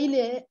 Lipa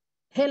ile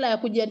hela ya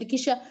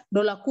kujiandikisha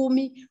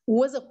 $10,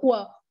 uweze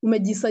kuwa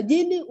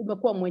umejisajili,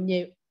 umekuwa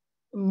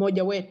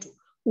mmoja wetu.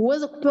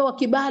 Uweze kupewa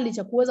kibali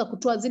cha kuweza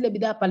kutoa zile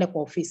bidhaa pale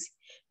kwa ofisi.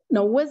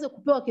 Na uweze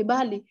kupewa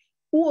kibali,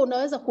 huo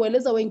unaweza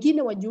kueleza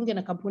wengine wajiunge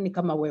na kampuni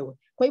kama wewe.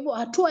 Kwa hivyo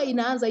hatua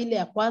inaanza ile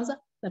ya kwanza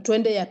na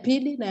tuende ya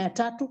pili na ya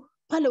tatu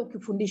pale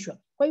ukifundishwa.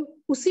 Kwa hivyo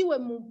usiwe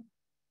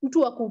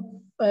mtu wa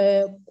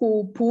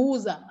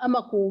kupuuza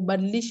ama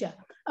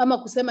kubadilisha ama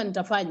kusema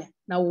nitafanya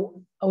na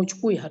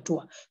auchukui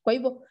hatua. Kwa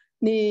hivyo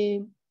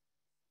ni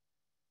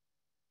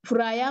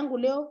furaha yangu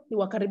leo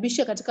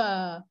niwakaribishe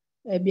katika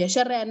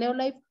biashara ya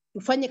Neolife.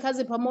 Tufanye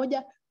kazi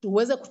pamoja,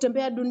 tuweze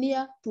kutembea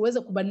dunia,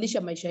 tuweze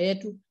kubadilisha maisha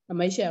yetu na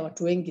maisha ya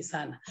watu wengi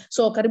sana.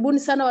 So karibuni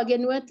sana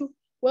wageni wetu.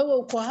 Wewe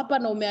uko hapa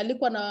na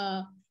umealikwa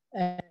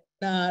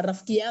na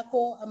rafiki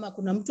yako ama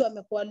kuna mtu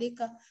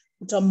amekualika,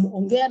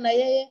 utaongea na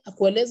yeye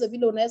akueleze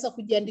vile unaweza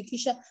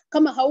kujiandikisha.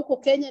 Kama hauko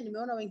Kenya,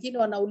 nimeona wengine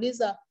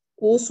wanauliza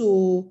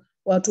kuhusu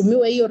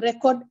watumiwe hiyo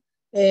record.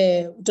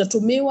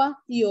 Utatumiwa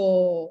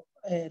hiyo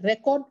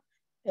record.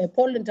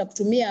 Paul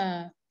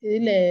nitakutumia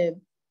ile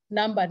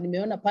namba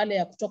nimeona pale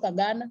ya kutoka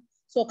Ghana.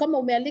 So kama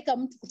umealika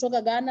mtu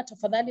kutoka Ghana,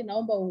 tafadhali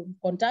naomba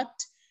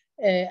ucontact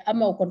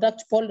ama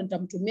ucontact Paul,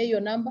 nitamtumia hiyo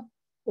namba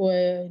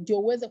ndio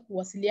uweze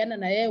kuwasiliana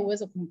na yeye,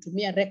 uweze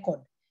kumtumia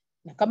record.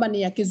 Na kama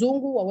ni ya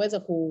kizungu waweze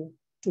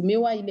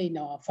kutumiwa ile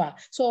inawafaa.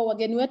 So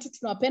wageni wetu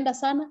tunawapenda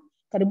sana.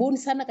 Karibuni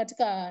sana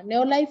katika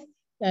Neolife.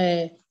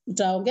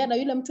 Utaongea na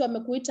yule mtu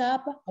amekuita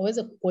hapa,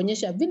 aweze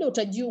kukuonyesha vile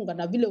utajiunga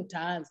na vile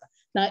utaanza.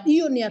 Na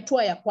hiyo ni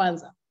hatua ya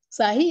kwanza.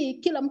 Saa hii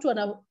kila mtu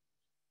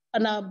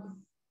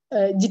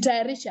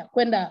jitayarisha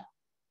kwenda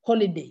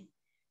holiday.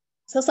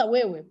 Sasa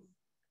wewe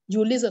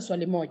jiulize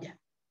swali moja.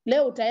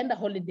 Leo utaenda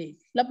holiday.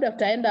 Labda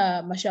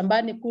utaenda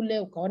mashambani kule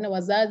ukaone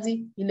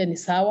wazazi, ile ni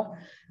sawa.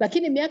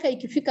 Lakini miaka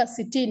ikifika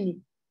 60,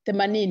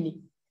 80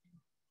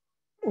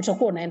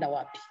 utakuwa unaenda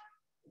wapi?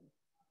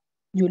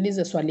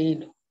 Jiulize swali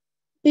hilo.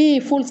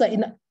 Hii Fursa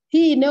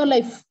hii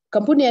Neolife,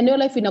 kampuni ya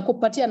Neolife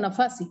inakupatia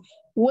nafasi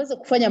uweze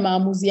kufanya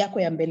maamuzi yako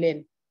ya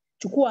mbeleni.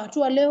 Chukua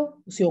hatua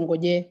leo,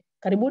 usiongojee.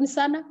 Karibuni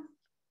sana.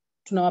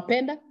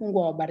 Tunawapenda.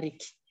 Mungu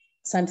awabariki.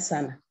 Asante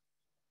sana.